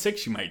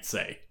 616, you might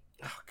say.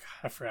 Oh god,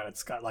 I forgot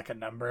it's got like a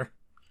number.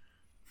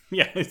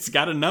 Yeah, it's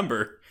got a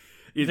number.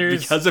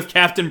 Because of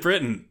Captain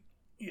Britain.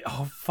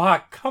 Oh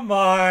fuck, come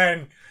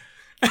on.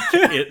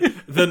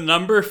 The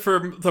number for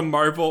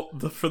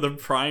the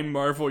Prime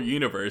Marvel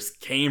universe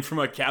came from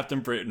a Captain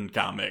Britain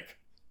comic.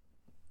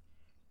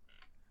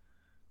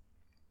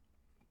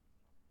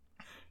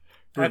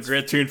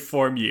 Regret to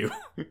inform you,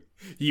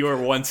 you are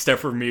one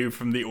step removed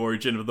from the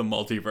origin of the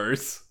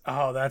multiverse.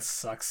 Oh, that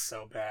sucks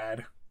so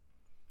bad.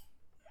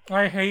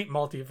 I hate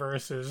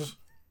multiverses.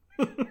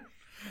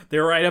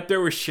 They're right up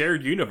there with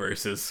shared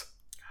universes.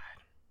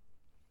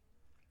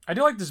 I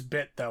do like this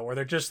bit, though, where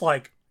they're just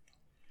like...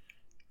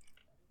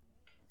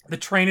 The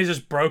train is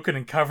just broken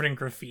and covered in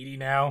graffiti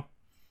now.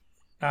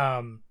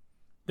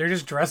 They're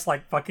just dressed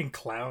like fucking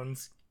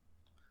clowns.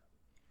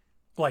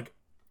 Like,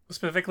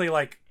 specifically,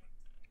 like...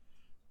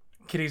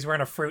 Kitty's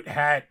wearing a fruit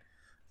hat.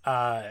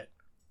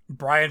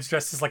 Brian's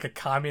dressed as like a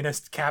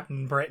communist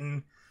Captain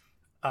Britain.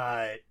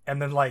 And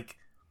then like,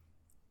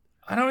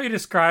 I don't know how you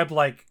describe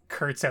like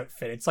Kurt's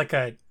outfit. It's like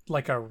a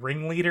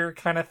ringleader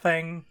kind of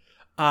thing.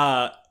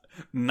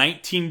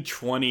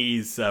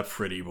 1920s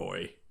pretty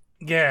boy.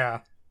 Yeah.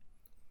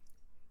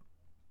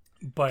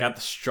 But got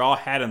the straw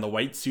hat and the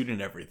white suit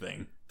and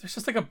everything. There's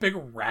just like a big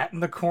rat in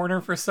the corner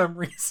for some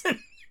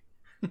reason.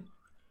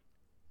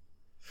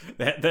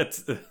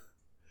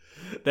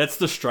 That's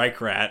the strike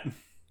rat.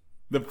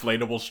 The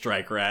inflatable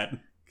strike rat.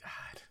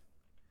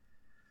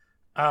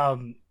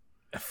 God.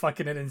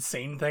 Fucking an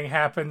insane thing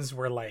happens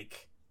where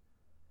like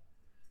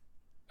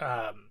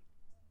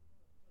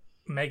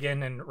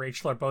Megan and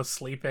Rachel are both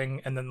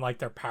sleeping and then like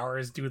their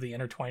powers do the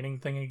intertwining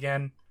thing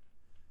again.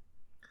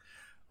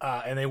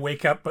 And they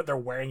wake up but they're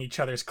wearing each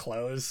other's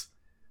clothes.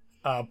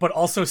 But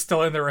also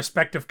still in their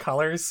respective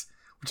colors.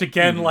 Which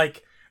again,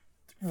 like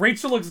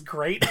Rachel looks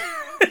great.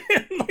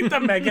 Like the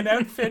Megan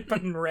outfit,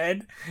 but in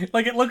red.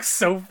 Like, it looks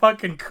so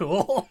fucking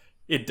cool.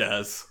 It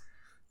does.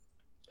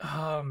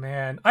 Oh,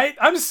 man.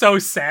 I'm so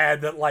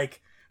sad that,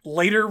 like,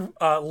 later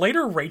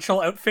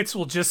Rachel outfits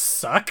will just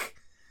suck.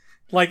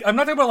 Like, I'm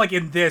not talking about, like,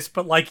 in this,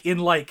 but, like, in,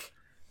 like,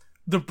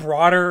 the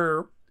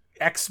broader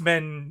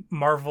X-Men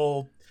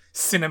Marvel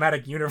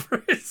cinematic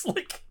universe.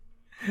 Like,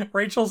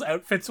 Rachel's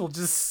outfits will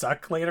just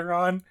suck later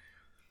on.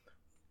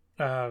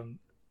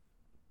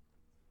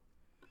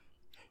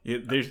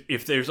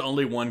 If there's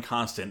only one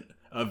constant,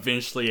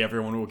 eventually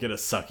everyone will get a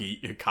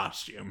sucky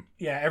costume.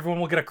 Yeah, everyone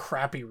will get a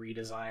crappy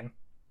redesign.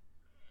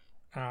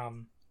 But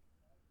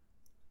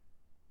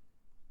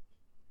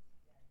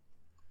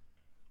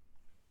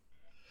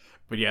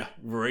yeah,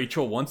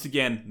 Rachel once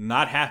again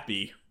not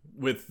happy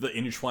with the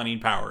intertwining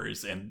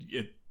powers and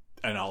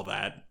all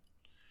that.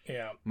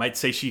 Yeah, might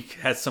say she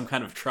has some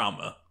kind of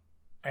trauma.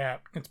 Yeah,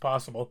 it's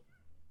possible.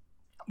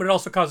 But it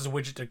also causes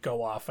Widget to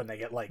go off and they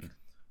get like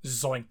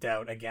zoinked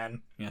out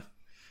again. Yeah.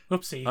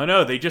 Whoopsie. Oh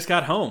no, they just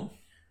got home.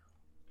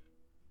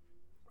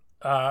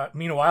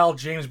 Meanwhile,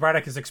 James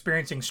Braddock is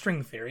experiencing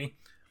string theory.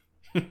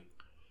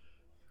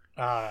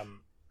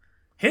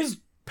 His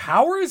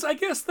powers, I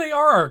guess they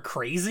are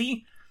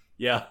crazy.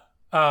 Yeah.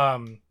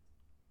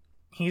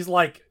 He's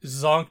like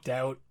zonked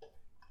out.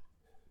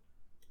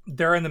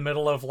 They're in the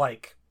middle of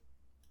like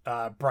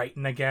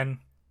Brighton again,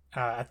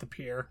 at the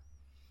pier.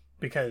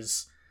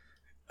 Because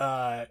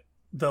the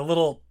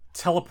little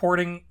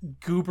teleporting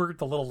goober,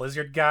 the little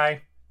lizard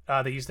guy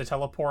they used to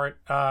teleport,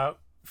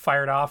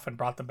 fired off and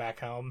brought them back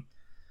home.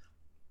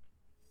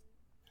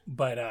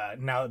 But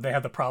now they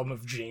have the problem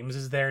of James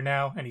is there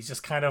now, and he's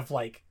just kind of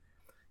like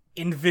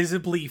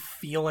invisibly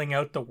feeling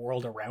out the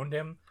world around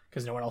him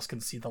because no one else can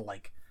see the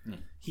like.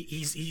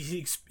 He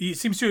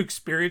seems to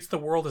experience the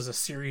world as a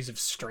series of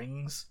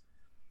strings.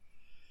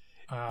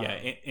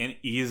 And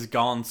he's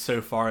gone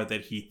so far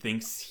that he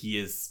thinks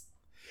he's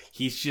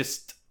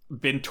just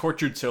been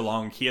tortured so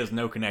long he has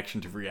no connection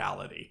to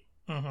reality.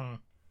 Mm-hmm.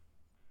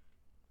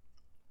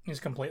 He's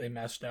completely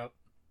messed up.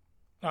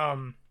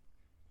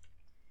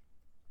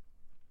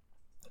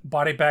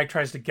 Body Bag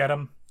tries to get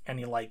him, and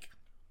he like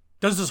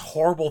does this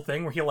horrible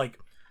thing where he like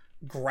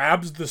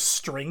grabs the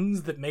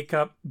strings that make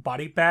up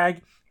Body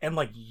Bag and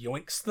like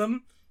yoinks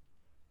them.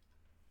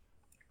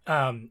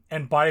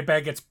 And Body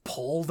Bag gets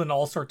pulled in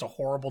all sorts of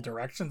horrible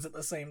directions at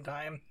the same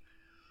time.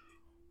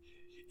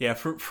 Yeah,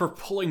 for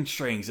pulling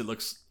strings, it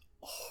looks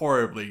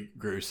horribly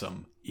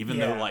gruesome, even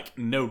though like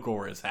no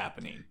gore is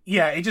happening.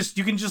 Yeah,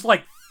 you can just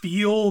like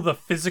feel the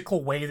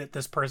physical way that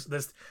this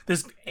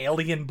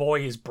alien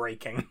boy is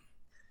breaking.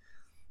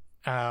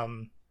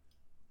 Thug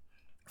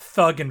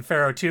and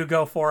Pharaoh 2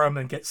 go for him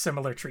and get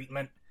similar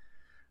treatment.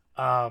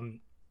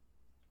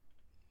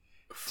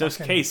 Just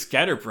Kay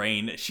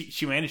Scatterbrain,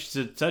 she managed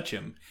to touch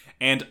him,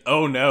 and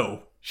oh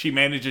no, she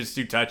manages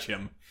to touch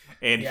him,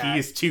 and he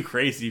is too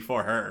crazy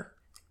for her.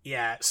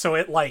 Yeah, so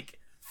it like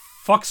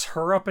fucks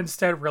her up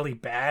instead really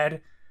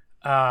bad,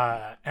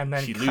 and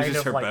then she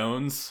loses her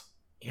bones.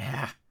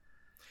 Yeah,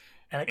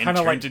 and it kind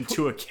of turns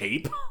into a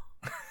cape.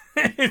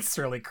 It's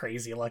really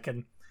crazy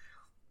looking,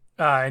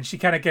 and he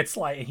kind of gets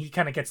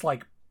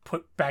like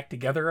put back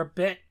together a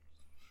bit.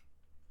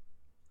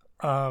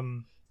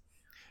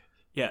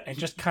 Yeah, and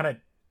just kind of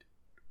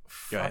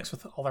fucks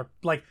with all their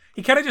like.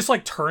 He kind of just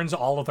like turns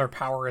all of their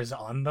powers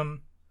on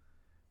them.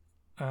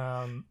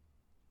 One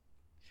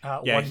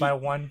by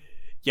one.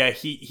 Yeah,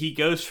 he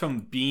goes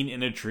from being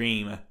in a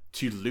dream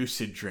to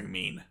lucid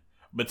dreaming,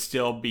 but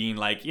still being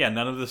like, yeah,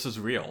 none of this is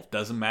real.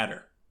 Doesn't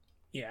matter.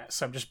 Yeah,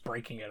 so I'm just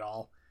breaking it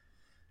all.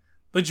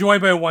 The Joy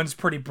Boy one's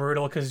pretty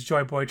brutal because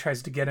Joy Boy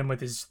tries to get him with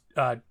his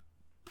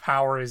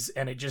powers,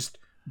 and it just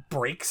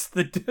breaks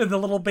the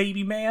little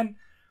baby man.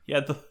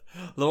 Yeah, the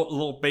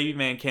little baby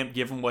man can't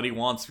give him what he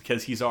wants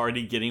because he's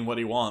already getting what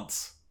he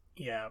wants.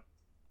 Yeah.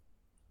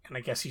 And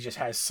I guess he just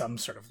has some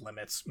sort of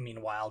limits.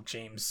 Meanwhile,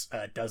 James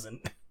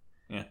doesn't.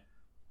 Yeah.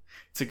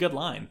 It's a good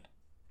line.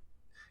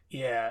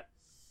 Yeah.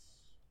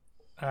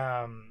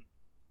 Then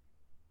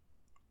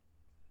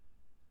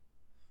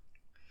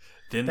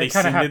they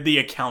send in the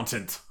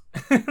accountant.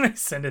 They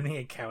send in the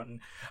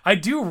accountant. I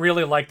do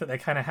really like that they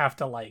kind of have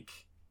to like...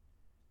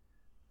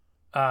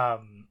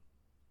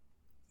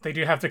 They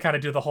do have to kind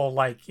of do the whole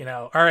like, you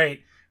know, all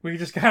right, we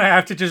just kind of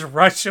have to just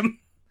rush him.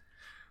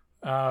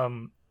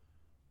 I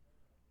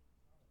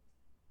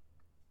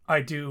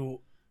do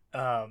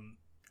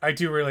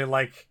really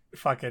like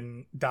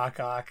fucking Doc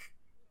Croc.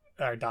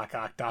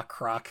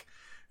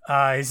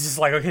 He's just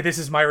like, okay, this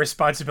is my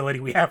responsibility.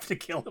 We have to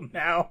kill him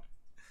now.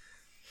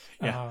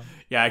 Yeah,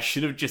 I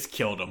should have just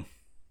killed him.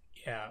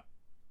 Yeah.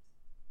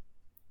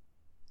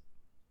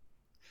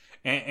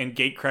 And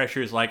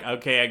Gatecrasher is like,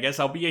 okay, I guess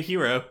I'll be a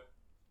hero.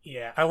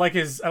 Yeah, I like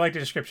the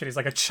description. He's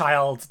like a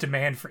child's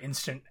demand for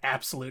instant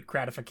absolute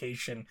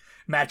gratification,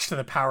 matched to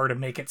the power to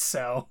make it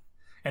so,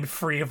 and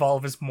free of all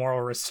of his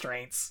moral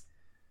restraints.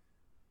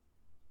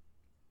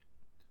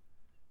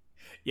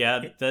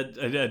 Yeah,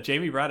 that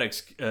Jamie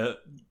Braddock's a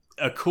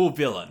cool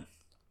villain.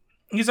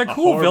 He's a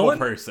cool villain.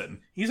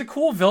 Person. He's a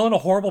cool villain, a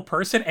horrible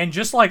person, and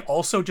just like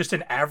also just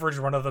an average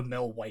run of the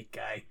mill white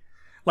guy.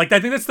 Like I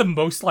think that's the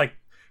most like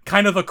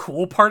kind of the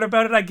cool part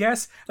about it, I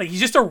guess. Like he's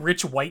just a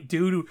rich white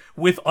dude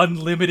with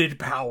unlimited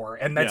power,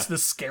 and that's the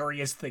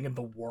scariest thing in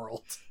the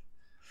world.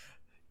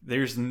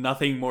 There's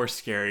nothing more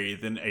scary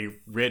than a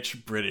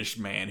rich British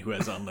man who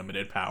has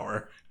unlimited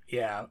power.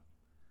 Yeah.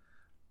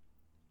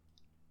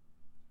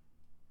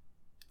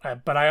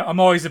 But I'm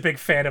always a big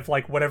fan of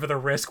like whatever the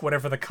risk,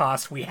 whatever the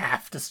cost, we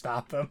have to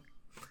stop him.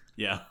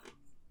 Yeah.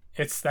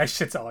 That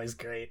shit's always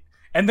great.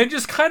 And then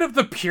just kind of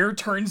the pure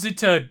turns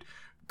into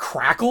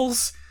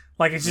crackles.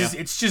 Like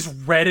it's just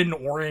red and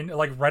orange,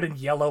 like red and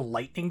yellow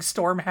lightning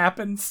storm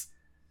happens.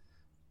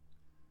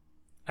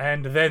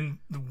 And then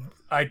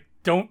I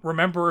don't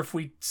remember if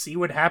we see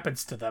what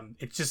happens to them.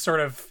 It just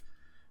sort of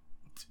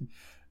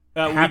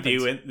we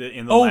do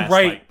in the last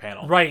like,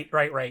 panel. Right,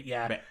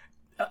 yeah.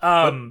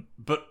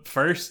 But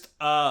first,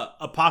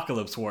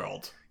 Apocalypse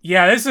World.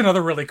 Yeah, this is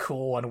another really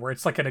cool one where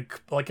it's like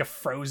a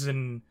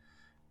frozen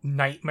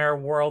nightmare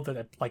world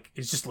that like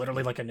is just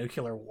literally like a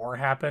nuclear war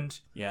happened.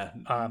 Yeah,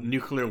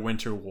 nuclear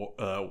winter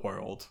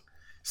world.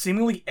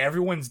 Seemingly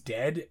everyone's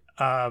dead.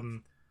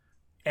 And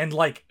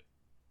like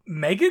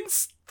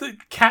Megan's the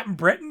Captain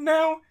Britain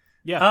now.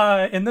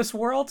 Yeah. In this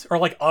world, or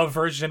like a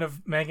version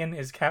of Megan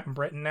is Captain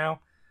Britain now.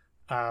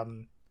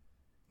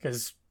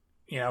 Because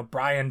you know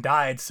Brian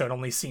died, so it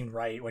only seemed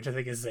right, which I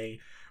think is a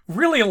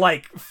really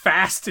like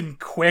fast and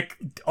quick,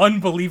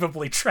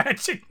 unbelievably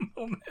tragic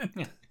moment.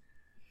 Yeah.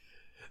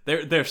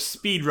 They're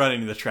speed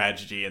running the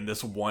tragedy in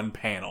this one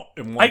panel,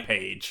 in one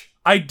page.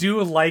 I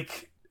do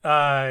like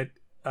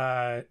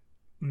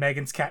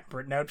Megan's Captain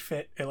Britain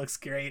outfit. It looks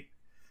great.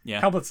 Yeah,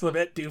 Helmet's a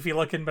bit doofy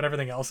looking, but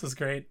everything else is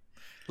great.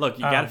 Look,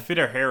 you gotta fit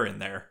her hair in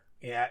there.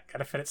 Yeah,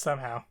 gotta fit it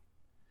somehow.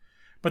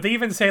 But they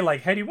even say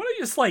like, "Hey, do you want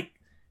to just like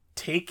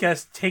take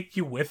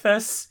you with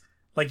us?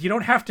 Like, you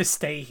don't have to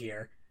stay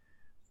here."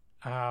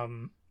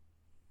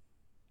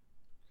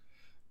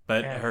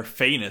 But her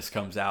faintness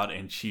comes out,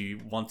 and she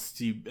wants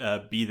to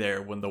be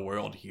there when the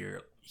world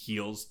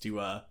heals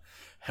to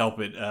help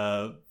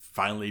it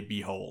finally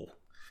be whole.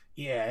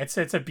 Yeah, it's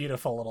a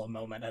beautiful little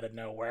moment out of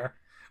nowhere.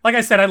 Like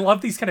I said, I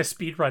love these kind of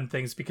speedrun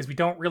things because we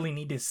don't really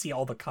need to see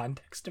all the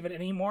context of it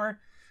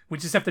anymore. We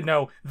just have to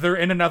know they're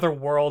in another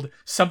world,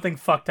 something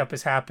fucked up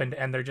has happened,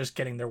 and they're just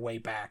getting their way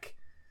back.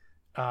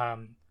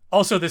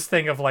 Also, this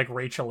thing of like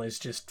Rachel is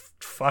just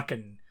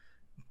fucking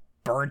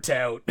burnt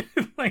out,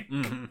 like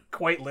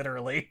quite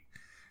literally,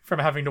 from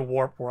having to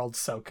warp worlds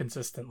so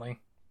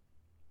consistently.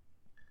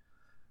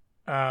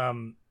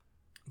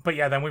 But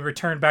yeah, then we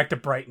return back to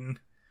Brighton,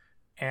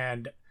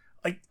 and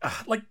like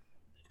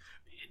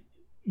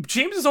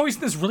James is always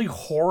in this really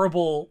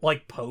horrible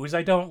like pose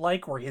I don't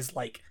like, where his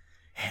like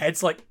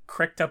head's like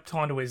cricked up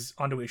onto his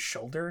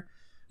shoulder.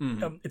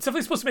 It's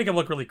definitely supposed to make him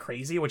look really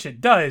crazy, which it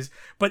does.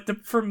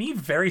 But for me,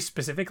 very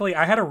specifically,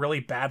 I had a really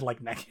bad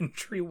like neck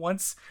injury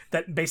once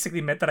that basically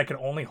meant that I could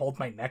only hold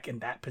my neck in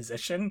that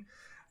position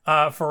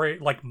for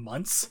like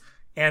months,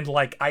 and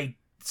like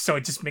so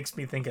it just makes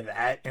me think of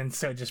that, and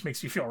so it just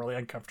makes me feel really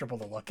uncomfortable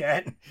to look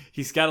at.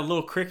 He's got a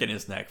little crick in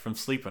his neck from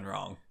sleeping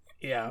wrong.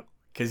 Yeah,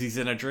 because he's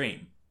in a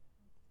dream.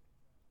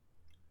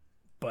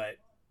 But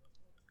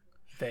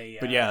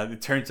yeah,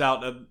 it turns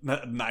out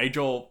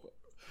Nigel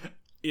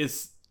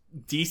is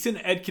decent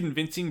at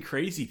convincing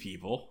crazy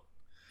people.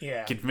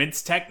 Yeah.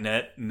 Convinced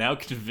TechNet, now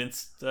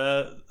convinced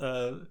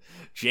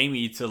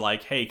Jamie to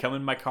like, hey, come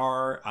in my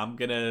car. I'm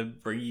gonna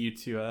bring you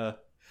to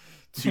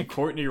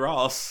Courtney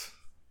Ross.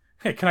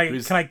 Hey, can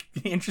I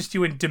interest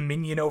you in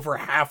dominion over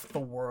half the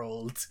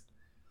world?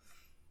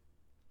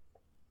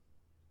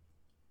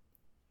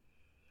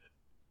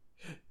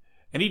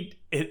 And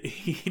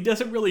he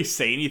doesn't really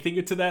say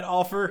anything to that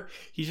offer.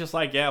 He's just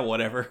like, yeah,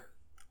 whatever.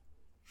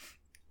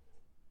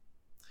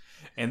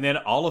 And then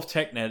all of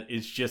TechNet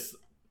is just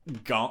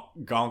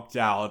gonked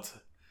out.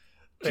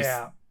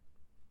 Yeah.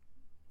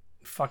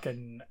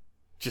 Fucking.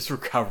 Just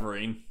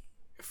recovering.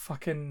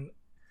 Fucking.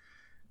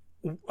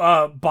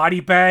 Body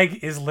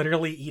Bag is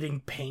literally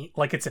eating paint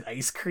like it's an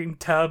ice cream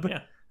tub.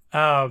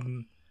 Yeah.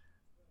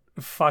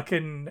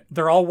 Fucking.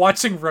 They're all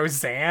watching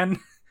Roseanne.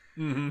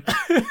 Mm-hmm.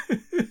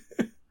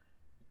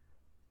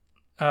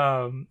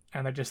 And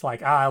they're just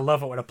like, I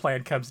love it when a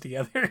plan comes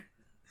together.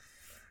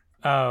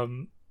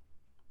 And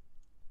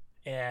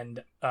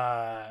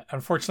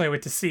unfortunately, we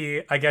get to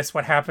see, I guess,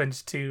 what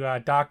happened to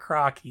Doc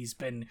Croc. He's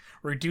been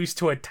reduced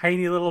to a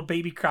tiny little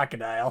baby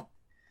crocodile.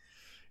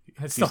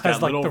 It still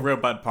has like little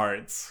robot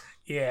parts.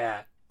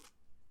 Yeah.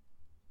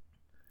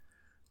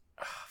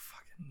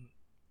 Fucking.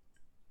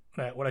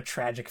 What a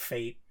tragic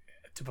fate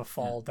to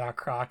befall Doc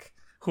Croc,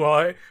 who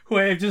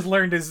I've just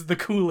learned is the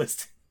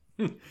coolest.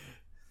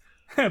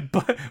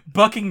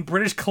 Bucking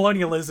British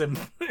colonialism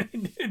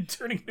and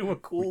turning into a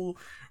cool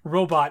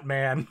robot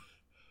man.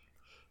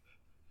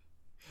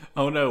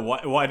 Oh no,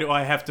 why do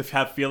I have to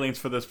have feelings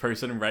for this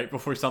person right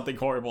before something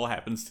horrible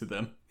happens to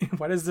them?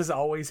 Why does this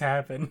always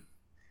happen?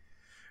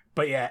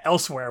 But yeah,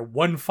 elsewhere,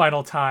 one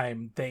final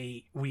time,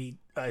 we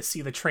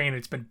see the train,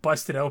 it's been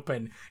busted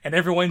open, and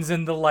everyone's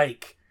in the,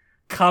 like,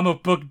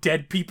 comic book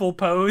dead people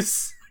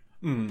pose.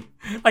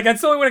 Like,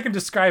 that's the only way I can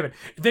describe it.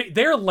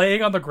 They're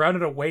laying on the ground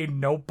in a way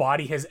no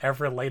body has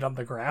ever laid on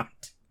the ground.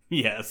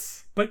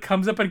 Yes. But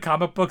comes up in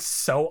comic books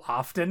so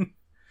often.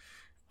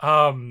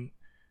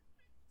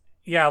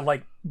 Yeah,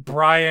 like,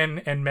 Brian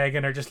and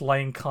Megan are just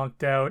laying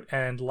conked out,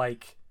 and,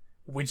 like,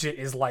 Widget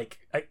is, like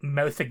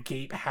mouth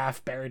agape,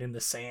 half buried in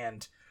the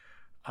sand.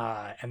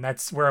 And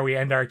that's where we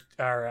end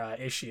our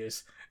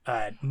issues.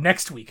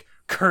 Next week,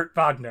 Kurt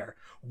Wagner,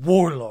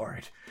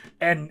 Warlord.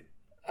 And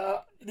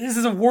this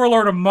is a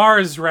Warlord of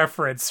Mars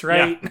reference,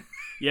 right?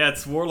 Yeah,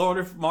 it's Warlord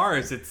of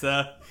Mars. It's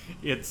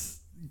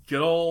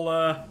good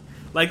old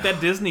like that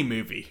Disney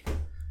movie.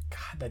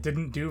 God, that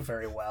didn't do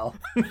very well.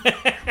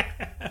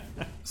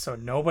 So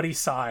nobody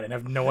saw it and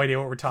have no idea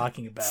what we're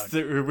talking about. It's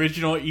the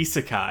original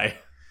isekai.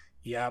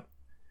 Yep.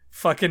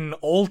 Fucking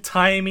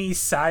old-timey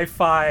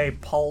sci-fi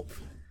pulp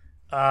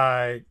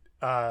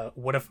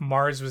what if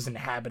Mars was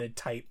inhabited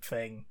type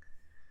thing.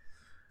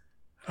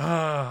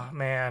 Oh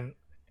man.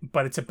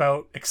 But it's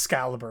about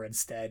Excalibur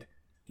instead.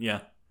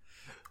 Yeah.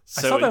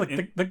 So I saw that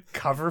like the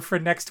cover for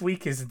next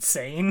week is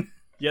insane.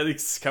 Yeah,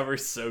 this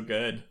cover's so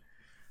good.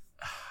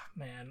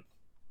 Man.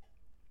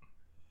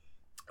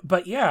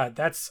 But yeah,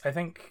 that's I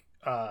think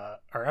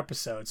our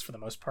episodes for the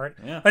most part.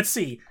 Yeah. Let's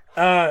see.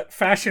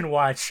 Fashion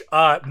Watch.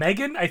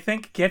 Megan, I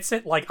think, gets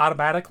it like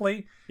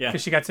automatically. Yeah.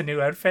 Because she gets a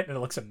new outfit and it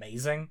looks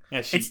amazing.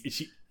 Yeah,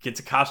 she gets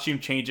a costume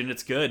change and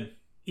it's good.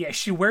 Yeah,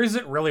 she wears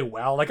it really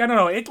well. Like, I don't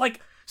know, it like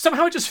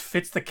somehow it just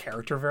fits the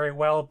character very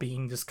well,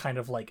 being just kind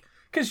of like,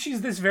 because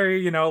she's this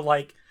very,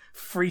 like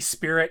free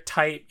spirit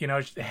type,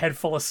 head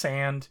full of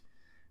sand.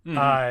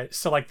 Mm-hmm.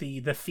 So like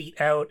the feet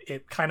out,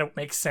 it kind of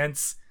makes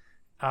sense.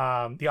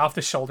 The off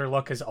the shoulder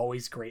look is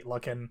always great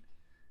looking.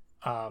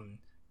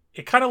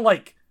 It kind of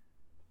like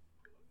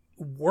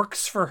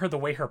works for her the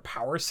way her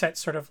power set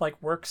sort of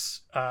like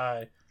works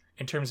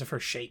in terms of her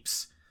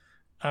shapes.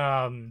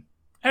 And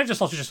it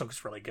just also just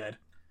looks really good.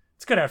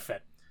 It's a good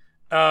outfit.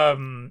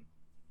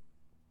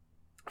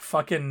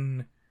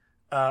 Fucking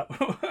I'm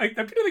trying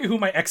to think of who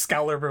my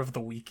Excalibur of the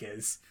week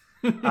is.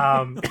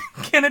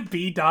 Can it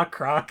be Doc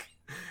Croc?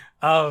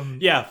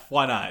 Yeah,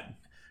 why not?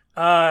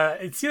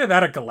 It's either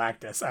that or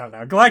Galactus. I don't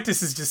know.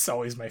 Galactus is just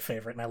always my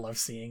favorite, and I love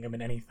seeing him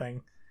in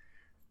anything.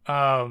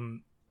 I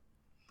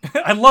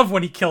love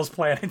when he kills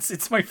planets.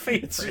 It's my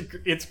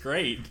favorite. It's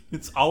great.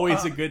 It's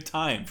always a good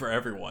time for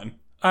everyone.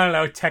 I don't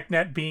know.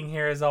 TechNet being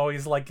here is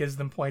always like gives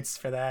them points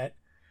for that.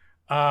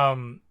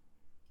 But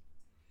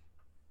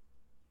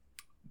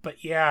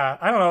yeah,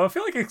 I don't know. I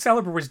feel like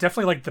Excalibur was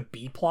definitely like the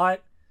B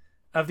plot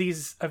of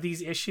these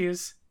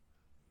issues.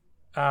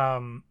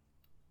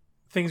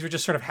 things were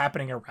just sort of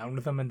happening around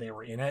them and they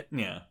were in it.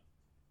 Yeah.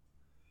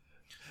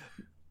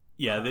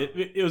 Yeah,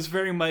 it was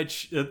very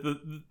much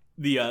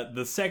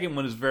the second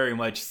one is very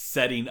much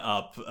setting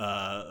up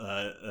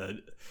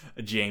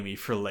Jamie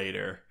for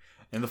later,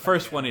 and the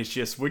first one is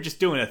just we're just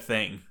doing a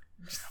thing.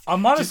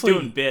 I'm honestly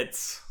just doing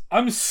bits.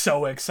 I'm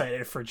so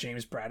excited for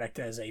James Braddock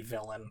as a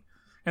villain,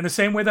 in the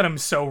same way that I'm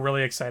so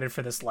really excited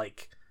for this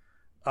like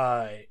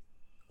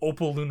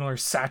Opal Lunar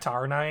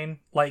Saturnine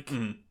like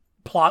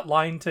plot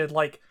line to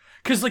like,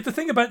 because like the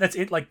thing about that's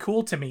it like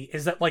cool to me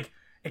is that like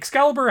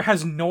Excalibur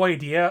has no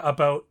idea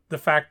about the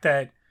fact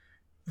that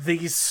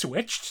these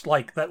switched,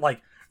 like that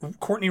like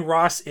Courtney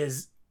Ross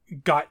is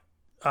got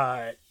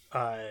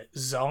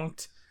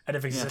zonked out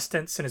of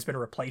existence and has been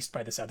replaced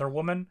by this other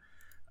woman.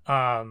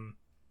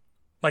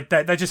 Like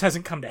that just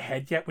hasn't come to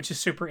head yet, which is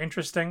super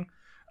interesting.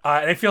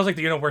 And it feels like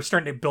we're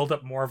starting to build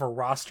up more of a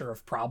roster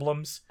of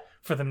problems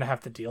for them to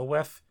have to deal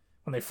with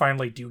when they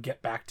finally do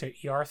get back to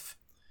Earth.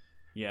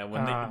 Yeah,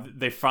 when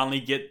they finally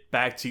get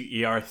back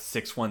to Earth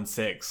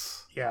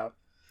 616. Yeah.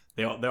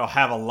 They'll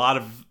have a lot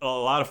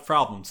of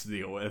problems to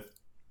deal with.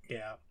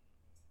 Yeah.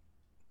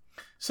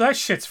 So that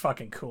shit's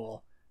fucking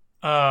cool.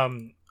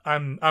 I'm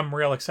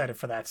real excited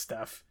for that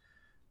stuff.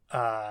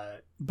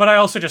 But I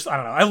also just I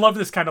don't know. I love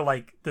this kind of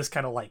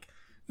like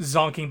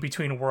zonking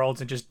between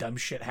worlds and just dumb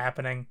shit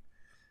happening.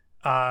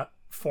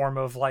 Form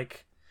of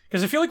like,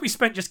 because I feel like we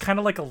spent just kind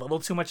of like a little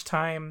too much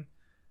time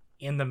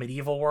in the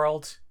medieval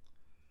world.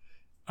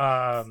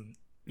 Yeah,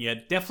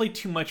 definitely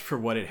too much for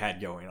what it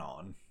had going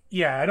on.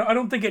 Yeah, I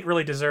don't think it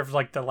really deserved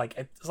like the like.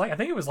 It's like I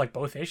think it was like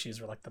both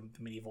issues were like the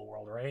medieval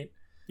world, right?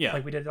 Yeah,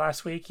 like we did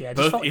last week. Yeah,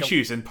 both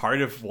issues and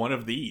part of one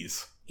of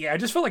these. Yeah, I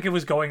just felt like it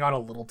was going on a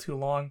little too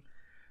long.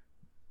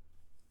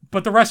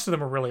 But the rest of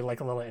them are really like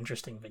a little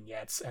interesting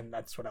vignettes, and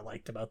that's what I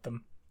liked about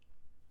them.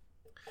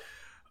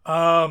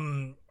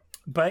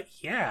 But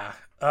yeah.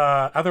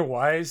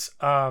 Otherwise,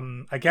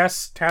 I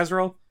guess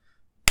Tazril,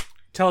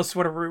 tell us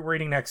what we're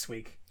reading next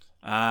week.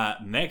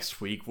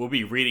 Next week we'll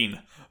be reading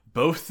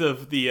both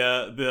of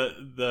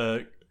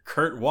the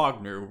Kurt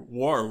Wagner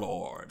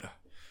Warlord,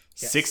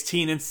 yes.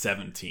 16 and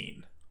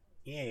 17.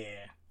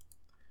 Yeah.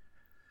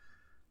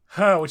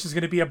 Which is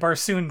going to be a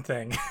Barsoon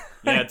thing.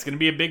 Yeah, it's going to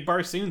be a big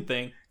Barsoon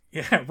thing.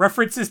 Yeah,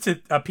 references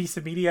to a piece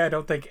of media I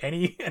don't think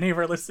any of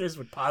our listeners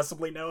would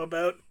possibly know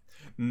about.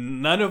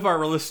 None of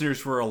our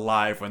listeners were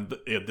alive when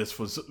this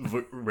was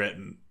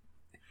written.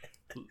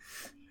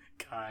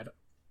 God.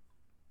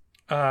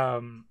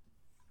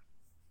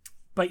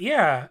 But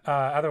yeah,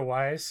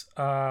 otherwise,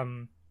 I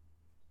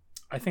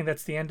think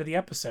that's the end of the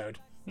episode.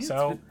 Yeah,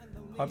 so,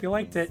 hope you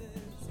liked it.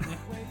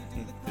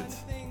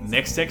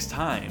 Next X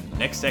time,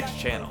 next X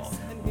channel.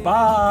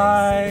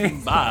 Bye.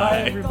 Bye.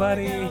 Bye,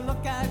 everybody.